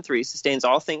 Hebrews 1:3 sustains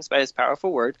all things by his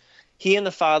powerful word. He and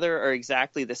the Father are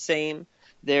exactly the same.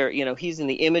 He's in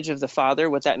the image of the Father.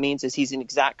 What that means is he's an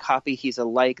exact copy. He's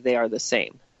alike. They are the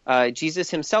same. Jesus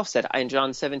himself said in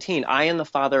John 17, I and the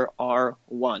Father are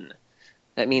one.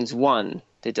 That means one.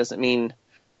 It doesn't mean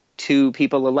two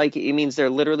people alike. It means they're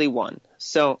literally one.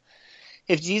 So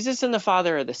if Jesus and the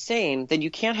Father are the same, then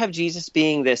you can't have Jesus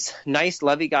being this nice,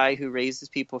 lovey guy who raises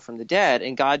people from the dead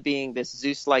and God being this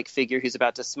Zeus-like figure who's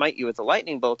about to smite you with a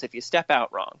lightning bolt if you step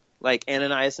out wrong, like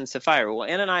Ananias and Sapphira. Well,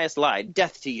 Ananias lied.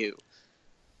 Death to you.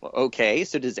 Well, okay,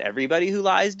 so does everybody who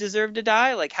lies deserve to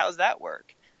die? Like, how's that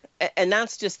work? And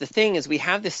that's just the thing, is we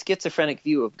have this schizophrenic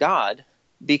view of God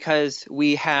because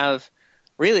we have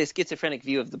really a schizophrenic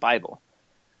view of the Bible.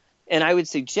 And I would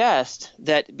suggest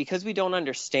that because we don't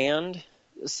understand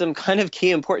some kind of key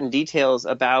important details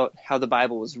about how the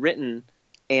Bible was written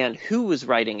and who was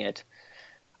writing it,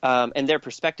 and their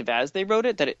perspective as they wrote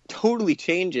it, that it totally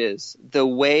changes the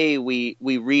way we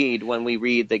read when we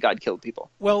read that God killed people.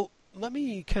 Well, let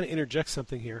me kind of interject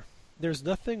something here. There's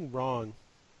nothing wrong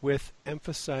with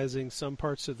emphasizing some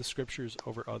parts of the scriptures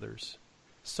over others.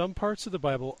 Some parts of the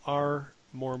Bible are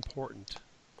more important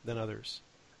than others.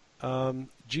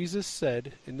 Jesus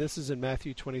said, and this is in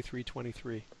Matthew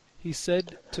 23:23, he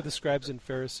said to the scribes and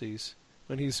Pharisees,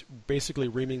 when he's basically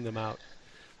reaming them out,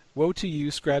 Woe to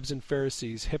you, scribes and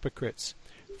Pharisees, hypocrites,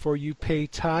 for you pay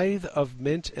tithe of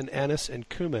mint and anise and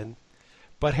cumin,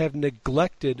 but have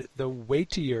neglected the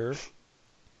weightier,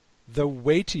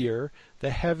 the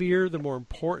heavier, the more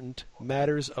important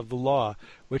matters of the law,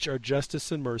 which are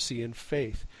justice and mercy and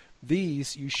faith.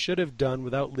 These you should have done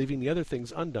without leaving the other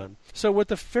things undone. So what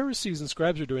the Pharisees and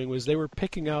scribes were doing was they were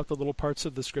picking out the little parts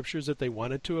of the scriptures that they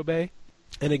wanted to obey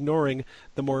and ignoring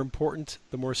the more important,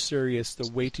 the more serious,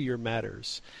 the weightier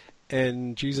matters.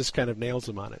 And Jesus kind of nails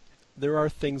them on it. There are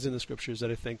things in the scriptures that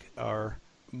I think are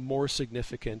more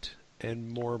significant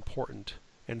and more important,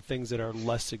 and things that are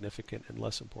less significant and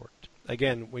less important.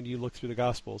 Again, when you look through the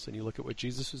Gospels and you look at what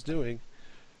Jesus was doing,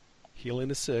 healing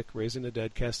the sick, raising the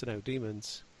dead, casting out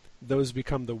demons, those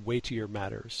become the weightier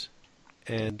matters.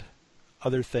 And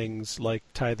other things like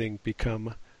tithing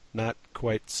become not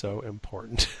quite so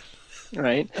important.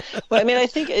 Right. Well, I mean, I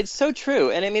think it's so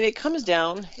true. And I mean,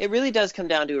 it really does come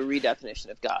down to a redefinition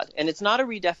of God. And it's not a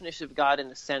redefinition of God in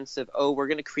the sense of, we're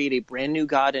going to create a brand new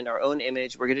God in our own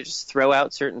image. We're going to just throw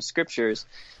out certain scriptures.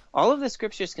 All of the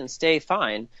scriptures can stay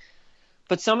fine,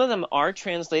 but some of them are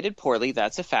translated poorly.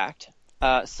 That's a fact.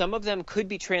 Some of them could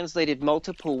be translated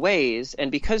multiple ways.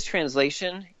 And because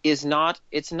translation it's not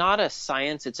a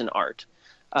science, it's an art.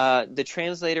 The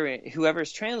translator,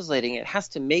 whoever's translating it, has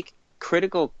to make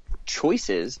critical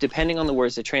choices depending on the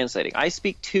words they're translating. I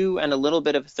speak two and a little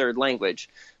bit of a third language.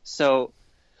 So,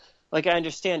 I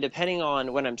understand depending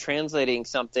on when I'm translating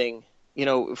something,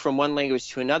 from one language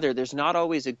to another, there's not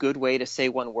always a good way to say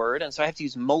one word. And so I have to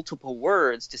use multiple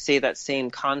words to say that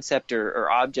same concept or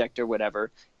object or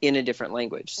whatever in a different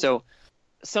language. So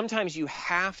sometimes you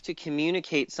have to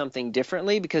communicate something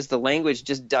differently because the language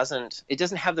just doesn't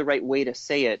have the right way to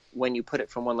say it when you put it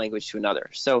from one language to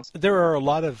another. So there are a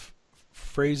lot of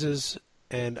phrases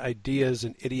and ideas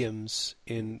and idioms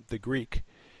in the Greek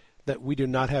that we do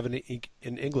not have an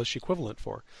English equivalent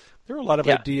for. There are a lot of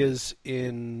ideas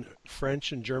in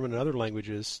French and German and other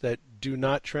languages that do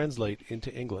not translate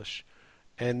into English.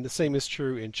 And the same is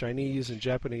true in Chinese and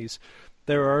Japanese.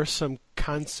 There are some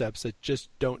concepts that just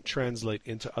don't translate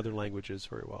into other languages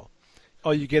very well.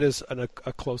 All you get is a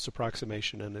close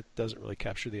approximation, and it doesn't really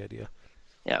capture the idea.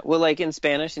 Yeah, well, like in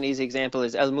Spanish, an easy example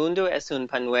is El mundo es un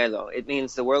pañuelo. It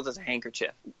means the world is a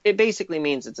handkerchief. It basically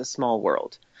means it's a small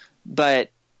world.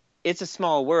 But it's a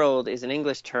small world is an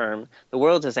English term. The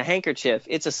world is a handkerchief.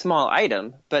 It's a small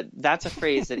item, but that's a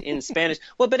phrase that in Spanish,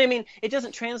 but I mean, it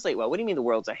doesn't translate well. What do you mean the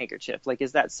world's a handkerchief?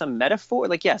 Is that some metaphor?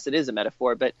 Yes, it is a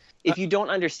metaphor, but if you don't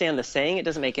understand the saying, it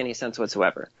doesn't make any sense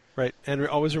whatsoever. Right, and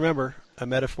always remember, a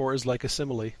metaphor is like a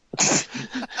simile.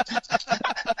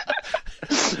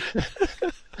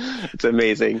 It's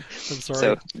amazing. I'm sorry.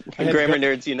 So, grammar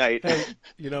nerds unite. Hey,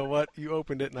 you know what? You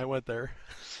opened it and I went there.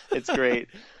 It's great.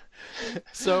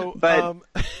 So, but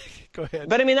go ahead.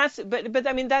 But I mean, that's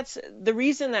the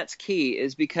reason that's key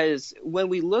is because when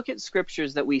we look at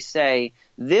scriptures that we say,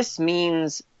 this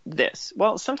means this.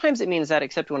 Well, sometimes it means that,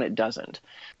 except when it doesn't.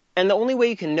 And the only way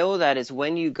you can know that is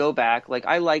when you go back.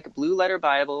 I like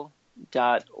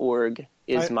blueletterbible.org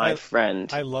is my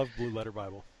friend. I love Blue Letter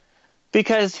Bible.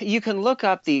 Because you can look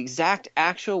up the exact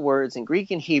actual words in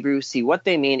Greek and Hebrew, see what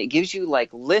they mean. It gives you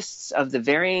lists of the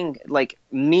varying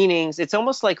meanings. It's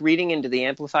almost like reading into the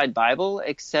Amplified Bible,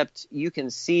 except you can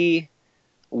see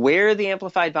where the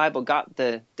Amplified Bible got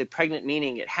the pregnant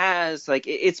meaning it has.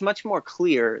 It's much more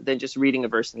clear than just reading a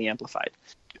verse in the Amplified.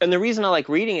 And the reason I like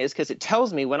reading it is because it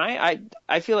tells me when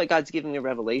I feel like God's giving me a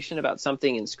revelation about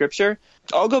something in Scripture,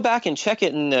 I'll go back and check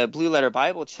it in the Blue Letter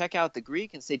Bible, check out the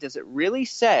Greek and say, does it really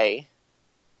say,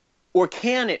 or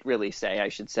can it really say, I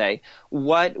should say,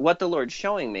 what the Lord's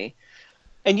showing me?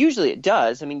 And usually it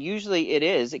does. I mean, usually it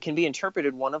is. It can be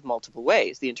interpreted one of multiple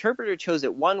ways. The interpreter chose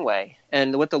it one way,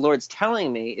 and what the Lord's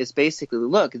telling me is basically,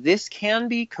 look, this can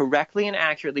be correctly and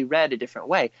accurately read a different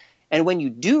way. And when you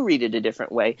do read it a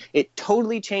different way, it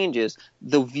totally changes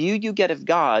the view you get of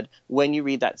God when you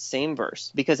read that same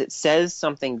verse, because it says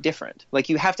something different. Like,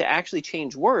 you have to actually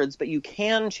change words, but you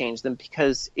can change them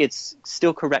because it's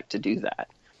still correct to do that.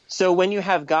 So when you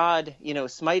have God,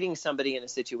 smiting somebody in a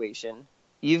situation,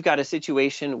 you've got a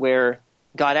situation where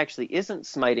God actually isn't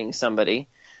smiting somebody.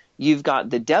 You've got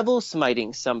the devil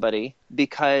smiting somebody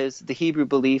because the Hebrew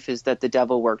belief is that the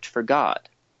devil worked for God.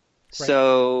 Right.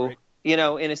 So... Right. In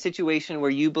a situation where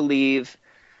you believe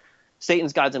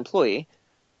Satan's God's employee,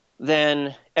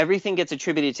 then everything gets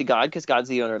attributed to God because God's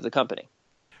the owner of the company.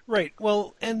 Right.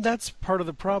 Well, and that's part of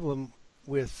the problem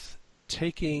with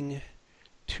taking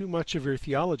too much of your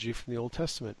theology from the Old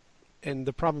Testament. And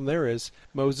the problem there is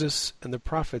Moses and the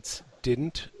prophets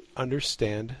didn't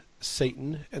understand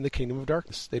Satan and the kingdom of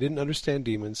darkness. They didn't understand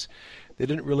demons. They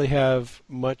didn't really have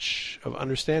much of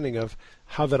understanding of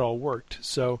how that all worked.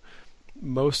 So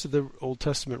most of the Old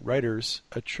Testament writers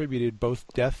attributed both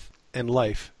death and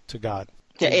life to God.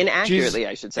 Yeah, inaccurately,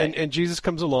 I should say. And Jesus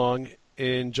comes along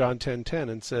in John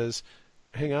 10:10 and says,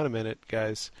 hang on a minute,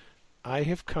 guys. I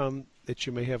have come that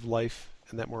you may have life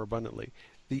and that more abundantly.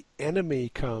 The enemy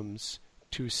comes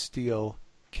to steal,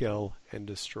 kill, and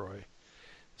destroy.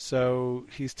 So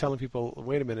he's telling people,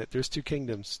 wait a minute, there's two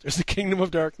kingdoms. There's the kingdom of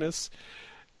darkness,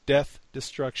 death,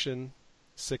 destruction,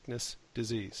 sickness,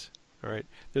 disease. All right.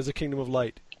 There's a kingdom of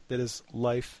light that is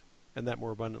life and that more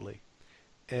abundantly.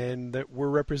 And that we're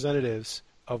representatives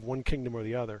of one kingdom or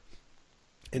the other.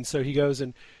 And so he goes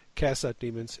and casts out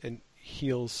demons and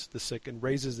heals the sick and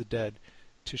raises the dead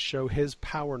to show his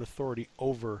power and authority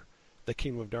over the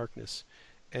kingdom of darkness.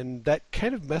 And that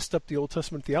kind of messed up the Old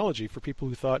Testament theology for people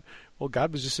who thought, well,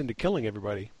 God was just into killing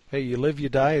everybody. Hey, you live, you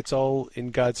die, it's all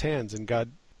in God's hands, and God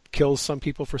kills some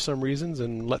people for some reasons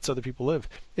and lets other people live.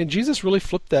 And Jesus really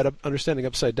flipped that understanding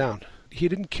upside down. He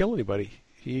didn't kill anybody.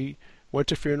 He went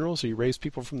to funerals, he raised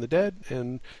people from the dead,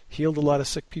 and healed a lot of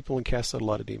sick people and cast out a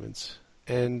lot of demons.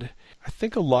 And I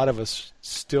think a lot of us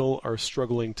still are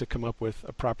struggling to come up with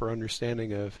a proper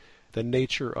understanding of the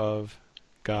nature of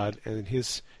God and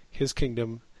his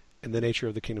kingdom and the nature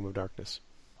of the kingdom of darkness.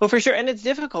 Well, for sure. And it's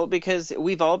difficult because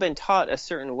we've all been taught a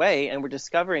certain way, and we're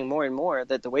discovering more and more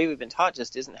that the way we've been taught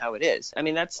just isn't how it is. I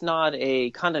mean, that's not a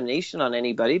condemnation on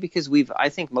anybody because I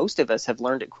think most of us have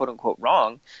learned it quote unquote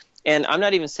wrong. And I'm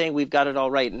not even saying we've got it all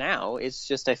right now. It's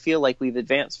just I feel like we've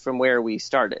advanced from where we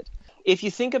started. If you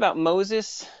think about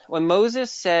Moses, when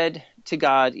Moses said to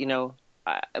God,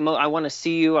 I want to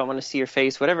see you, I want to see your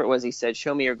face, whatever it was he said,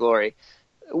 show me your glory.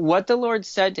 What the Lord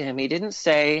said to him, he didn't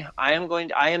say, I am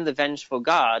the vengeful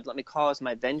God, let me cause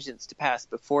my vengeance to pass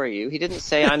before you. He didn't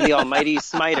say, I'm the almighty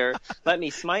smiter, let me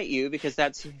smite you because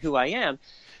that's who I am.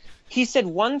 He said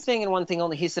one thing and one thing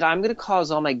only. He said, I'm going to cause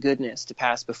all my goodness to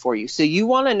pass before you. So you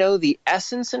want to know the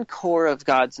essence and core of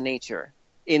God's nature.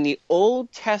 In the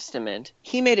Old Testament,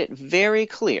 he made it very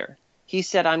clear. He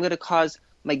said, I'm going to cause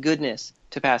my goodness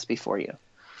to pass before you.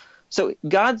 So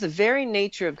the very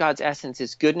nature of God's essence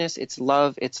is goodness, it's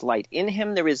love, it's light. In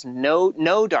him there is no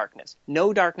darkness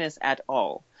at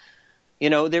all.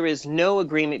 There is no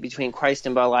agreement between Christ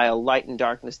and Belial, light and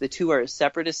darkness. The two are as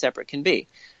separate can be.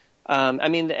 And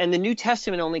the New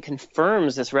Testament only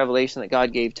confirms this revelation that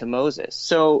God gave to Moses.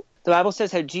 So the Bible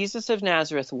says how Jesus of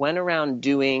Nazareth went around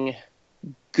doing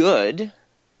good,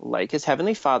 like his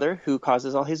heavenly Father, who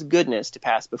causes all his goodness to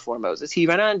pass before Moses. He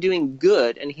went on doing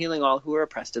good and healing all who are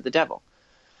oppressed of the devil.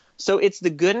 So it's the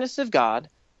goodness of God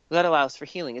that allows for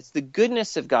healing. It's the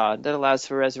goodness of God that allows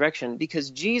for resurrection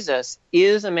because Jesus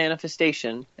is a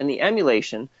manifestation and the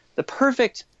emulation, the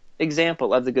perfect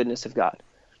example of the goodness of God.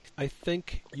 I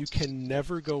think you can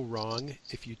never go wrong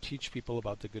if you teach people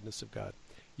about the goodness of God.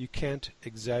 You can't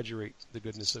exaggerate the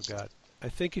goodness of God. I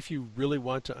think if you really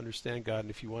want to understand God and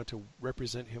if you want to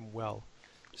represent him well,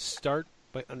 start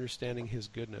by understanding his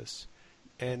goodness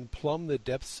and plumb the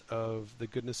depths of the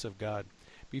goodness of God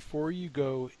before you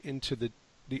go into the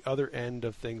other end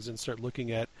of things and start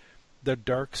looking at the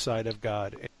dark side of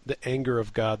God, the anger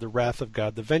of God, the wrath of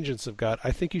God, the vengeance of God.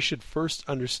 I think you should first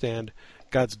understand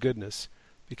God's goodness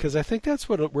because I think that's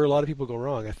where a lot of people go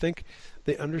wrong. I think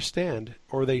they understand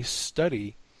or they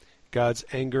study God's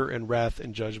anger and wrath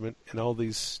and judgment and all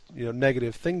these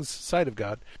negative things side of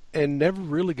God, and never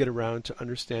really get around to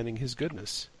understanding his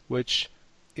goodness, which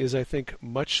is, I think,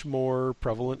 much more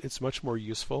prevalent. It's much more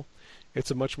useful.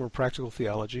 It's a much more practical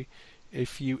theology.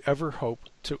 If you ever hope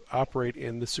to operate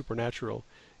in the supernatural,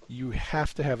 you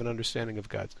have to have an understanding of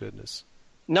God's goodness.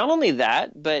 Not only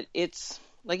that, but it's,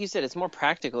 like you said, it's more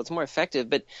practical, it's more effective,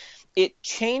 but it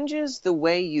changes the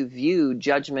way you view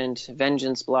judgment,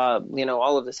 vengeance, blah,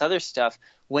 all of this other stuff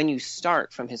when you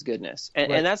start from his goodness. And,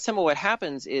 right. and that's some of what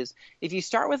happens is if you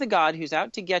start with a God who's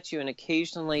out to get you and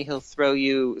occasionally he'll throw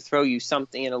you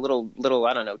something in a little,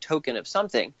 I don't know, token of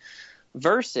something,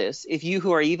 versus if you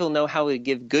who are evil know how to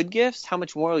give good gifts, how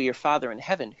much more will your Father in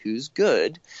heaven, who's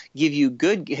good, give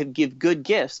good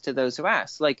gifts to those who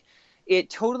ask. Like, it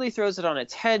totally throws it on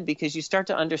its head because you start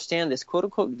to understand this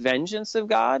quote-unquote vengeance of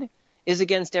God is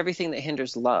against everything that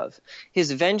hinders love.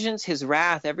 His vengeance, his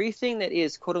wrath, everything that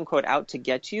is quote-unquote out to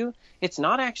get you, it's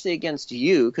not actually against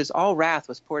you because all wrath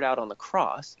was poured out on the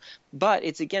cross, but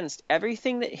it's against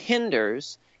everything that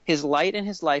hinders his light and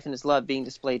his life and his love being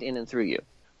displayed in and through you.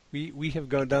 We have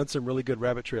gone down some really good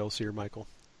rabbit trails here, Michael,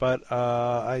 but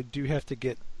I do have to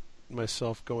get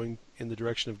myself going in the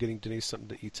direction of getting Denise something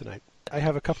to eat tonight. I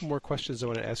have a couple more questions I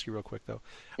want to ask you real quick, though.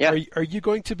 Yeah. Are you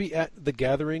going to be at the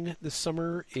gathering this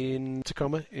summer in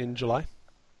Tacoma in July?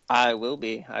 I will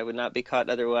be. I would not be caught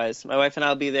otherwise. My wife and I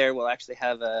will be there. We'll actually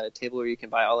have a table where you can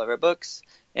buy all of our books,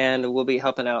 and we'll be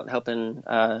helping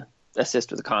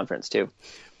assist with the conference, too.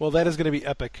 Well, that is going to be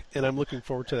epic, and I'm looking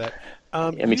forward to that.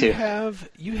 Yeah, me too.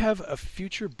 You have a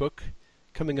future book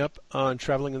coming up on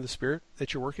traveling in the Spirit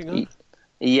that you're working on?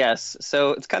 Yes.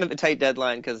 So it's kind of a tight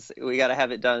deadline because we got to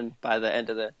have it done by the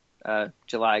end of the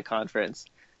July conference.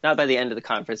 Not by the end of the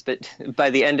conference, but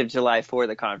by the end of July for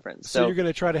the conference. So you're going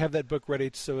to try to have that book ready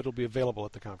so it'll be available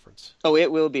at the conference? Oh,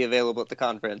 it will be available at the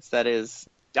conference. That is,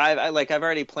 I've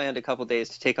already planned a couple days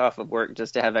to take off of work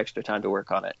just to have extra time to work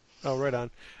on it. Oh, right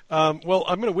on. Well,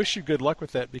 I'm going to wish you good luck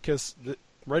with that because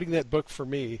writing that book for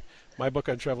me, my book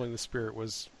on traveling in the Spirit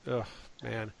was, oh,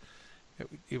 man.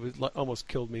 It was almost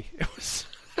killed me. It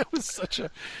was such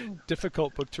a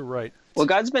difficult book to write. Well,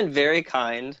 God's been very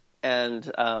kind,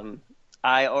 and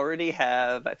I already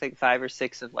have, I think, 5 or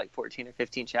 6 of like 14 or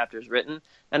 15 chapters written,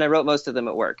 and I wrote most of them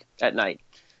at work at night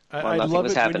while nothing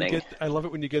was happening. I love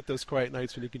it when you get those quiet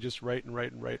nights when you can just write and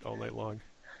write and write all night long.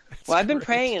 Well, I've been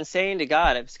praying and saying to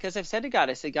God, because I've said to God,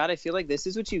 God, I feel like this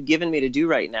is what you've given me to do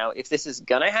right now. If this is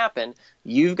going to happen,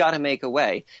 you've got to make a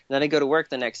way. And then I go to work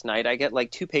the next night. I get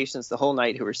like 2 patients the whole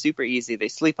night who are super easy. They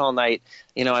sleep all night.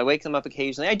 I wake them up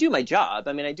occasionally. I do my job.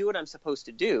 I mean, I do what I'm supposed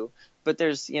to do. But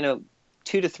there's, 2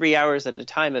 to 3 hours at a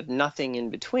time of nothing in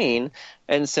between.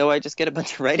 And so I just get a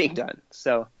bunch of writing done.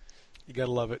 So you got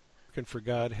to love it. Working for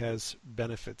God has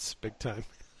benefits big time.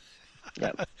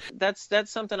 Yeah, that's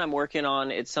something I'm working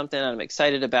on. It's something I'm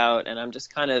excited about, and I'm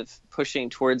just kind of pushing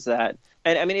towards that.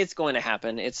 And I mean, it's going to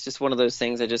happen. It's just one of those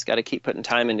things. I just got to keep putting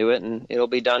time into it, and it'll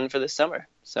be done for this summer.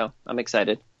 So I'm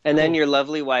excited. And then your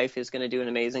lovely wife is going to do an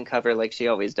amazing cover like she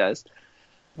always does.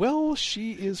 Well,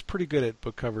 she is pretty good at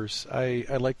book covers. I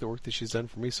like the work that she's done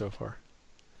for me so far.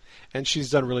 And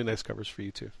she's done really nice covers for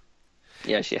you, too.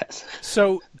 Yeah, she has.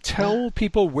 So tell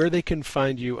people where they can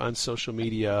find you on social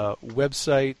media,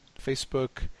 website, Facebook,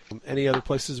 any other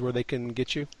places where they can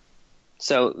get you?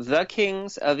 So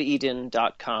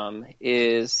thekingsofeden.com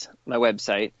is my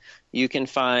website. You can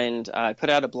find, I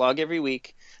put out a blog every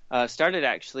week. Started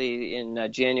actually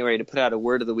in January to put out a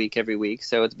word of the week every week.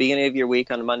 So at the beginning of your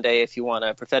week on Monday, if you want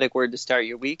a prophetic word to start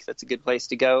your week, that's a good place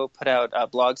to go. Put out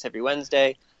blogs every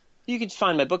Wednesday. You can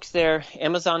find my books there.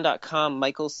 Amazon.com,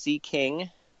 Michael C. King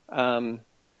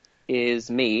is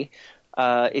me.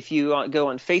 If you go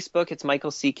on Facebook, it's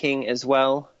Michael C. King as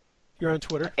well. You're on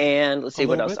Twitter? And let's see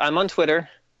what else. I'm on Twitter.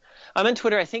 I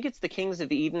think it's the Kings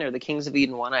of Eden or the Kings of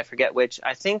Eden 1. I forget which.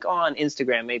 I think on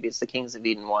Instagram, maybe it's the Kings of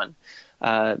Eden 1.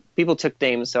 People took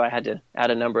names, so I had to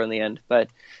add a number in the end. But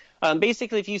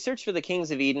basically, if you search for the Kings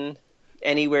of Eden,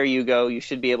 anywhere you go, you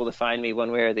should be able to find me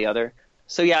one way or the other.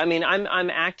 So, yeah, I mean, I'm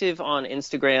active on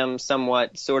Instagram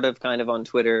somewhat, sort of, kind of on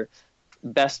Twitter.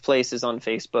 Best place is on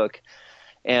Facebook.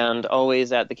 And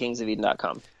always at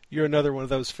thekingsofeden.com. You're another one of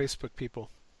those Facebook people.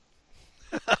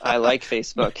 I like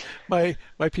Facebook. My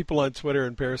people on Twitter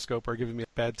and Periscope are giving me a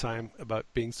bad time about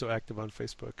being so active on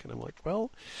Facebook. And I'm like,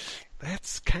 well,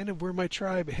 that's kind of where my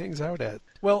tribe hangs out at.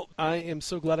 Well, I am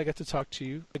so glad I got to talk to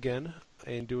you again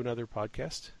and do another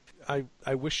podcast.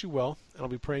 I wish you well, and I'll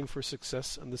be praying for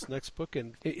success on this next book.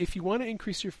 And if you want to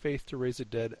increase your faith to raise the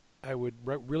dead, I would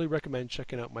really recommend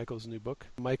checking out Michael's new book.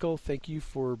 Michael, thank you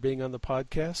for being on the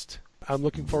podcast. I'm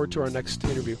looking forward to our next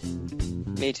interview.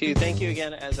 Me too. Thank you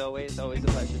again, as always. Always a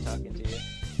pleasure talking to you.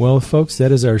 Well, folks,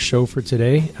 that is our show for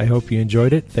today. I hope you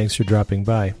enjoyed it. Thanks for dropping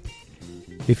by.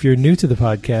 If you're new to the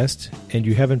podcast and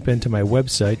you haven't been to my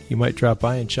website, you might drop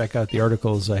by and check out the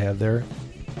articles I have there.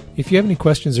 If you have any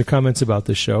questions or comments about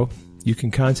the show, you can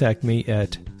contact me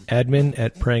at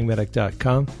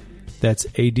admin@prayingmedic.com. That's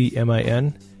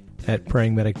ADMIN at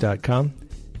prayingmedic.com.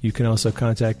 You can also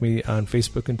contact me on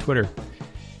Facebook and Twitter.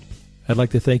 I'd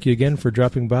like to thank you again for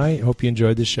dropping by. I hope you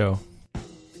enjoyed the show.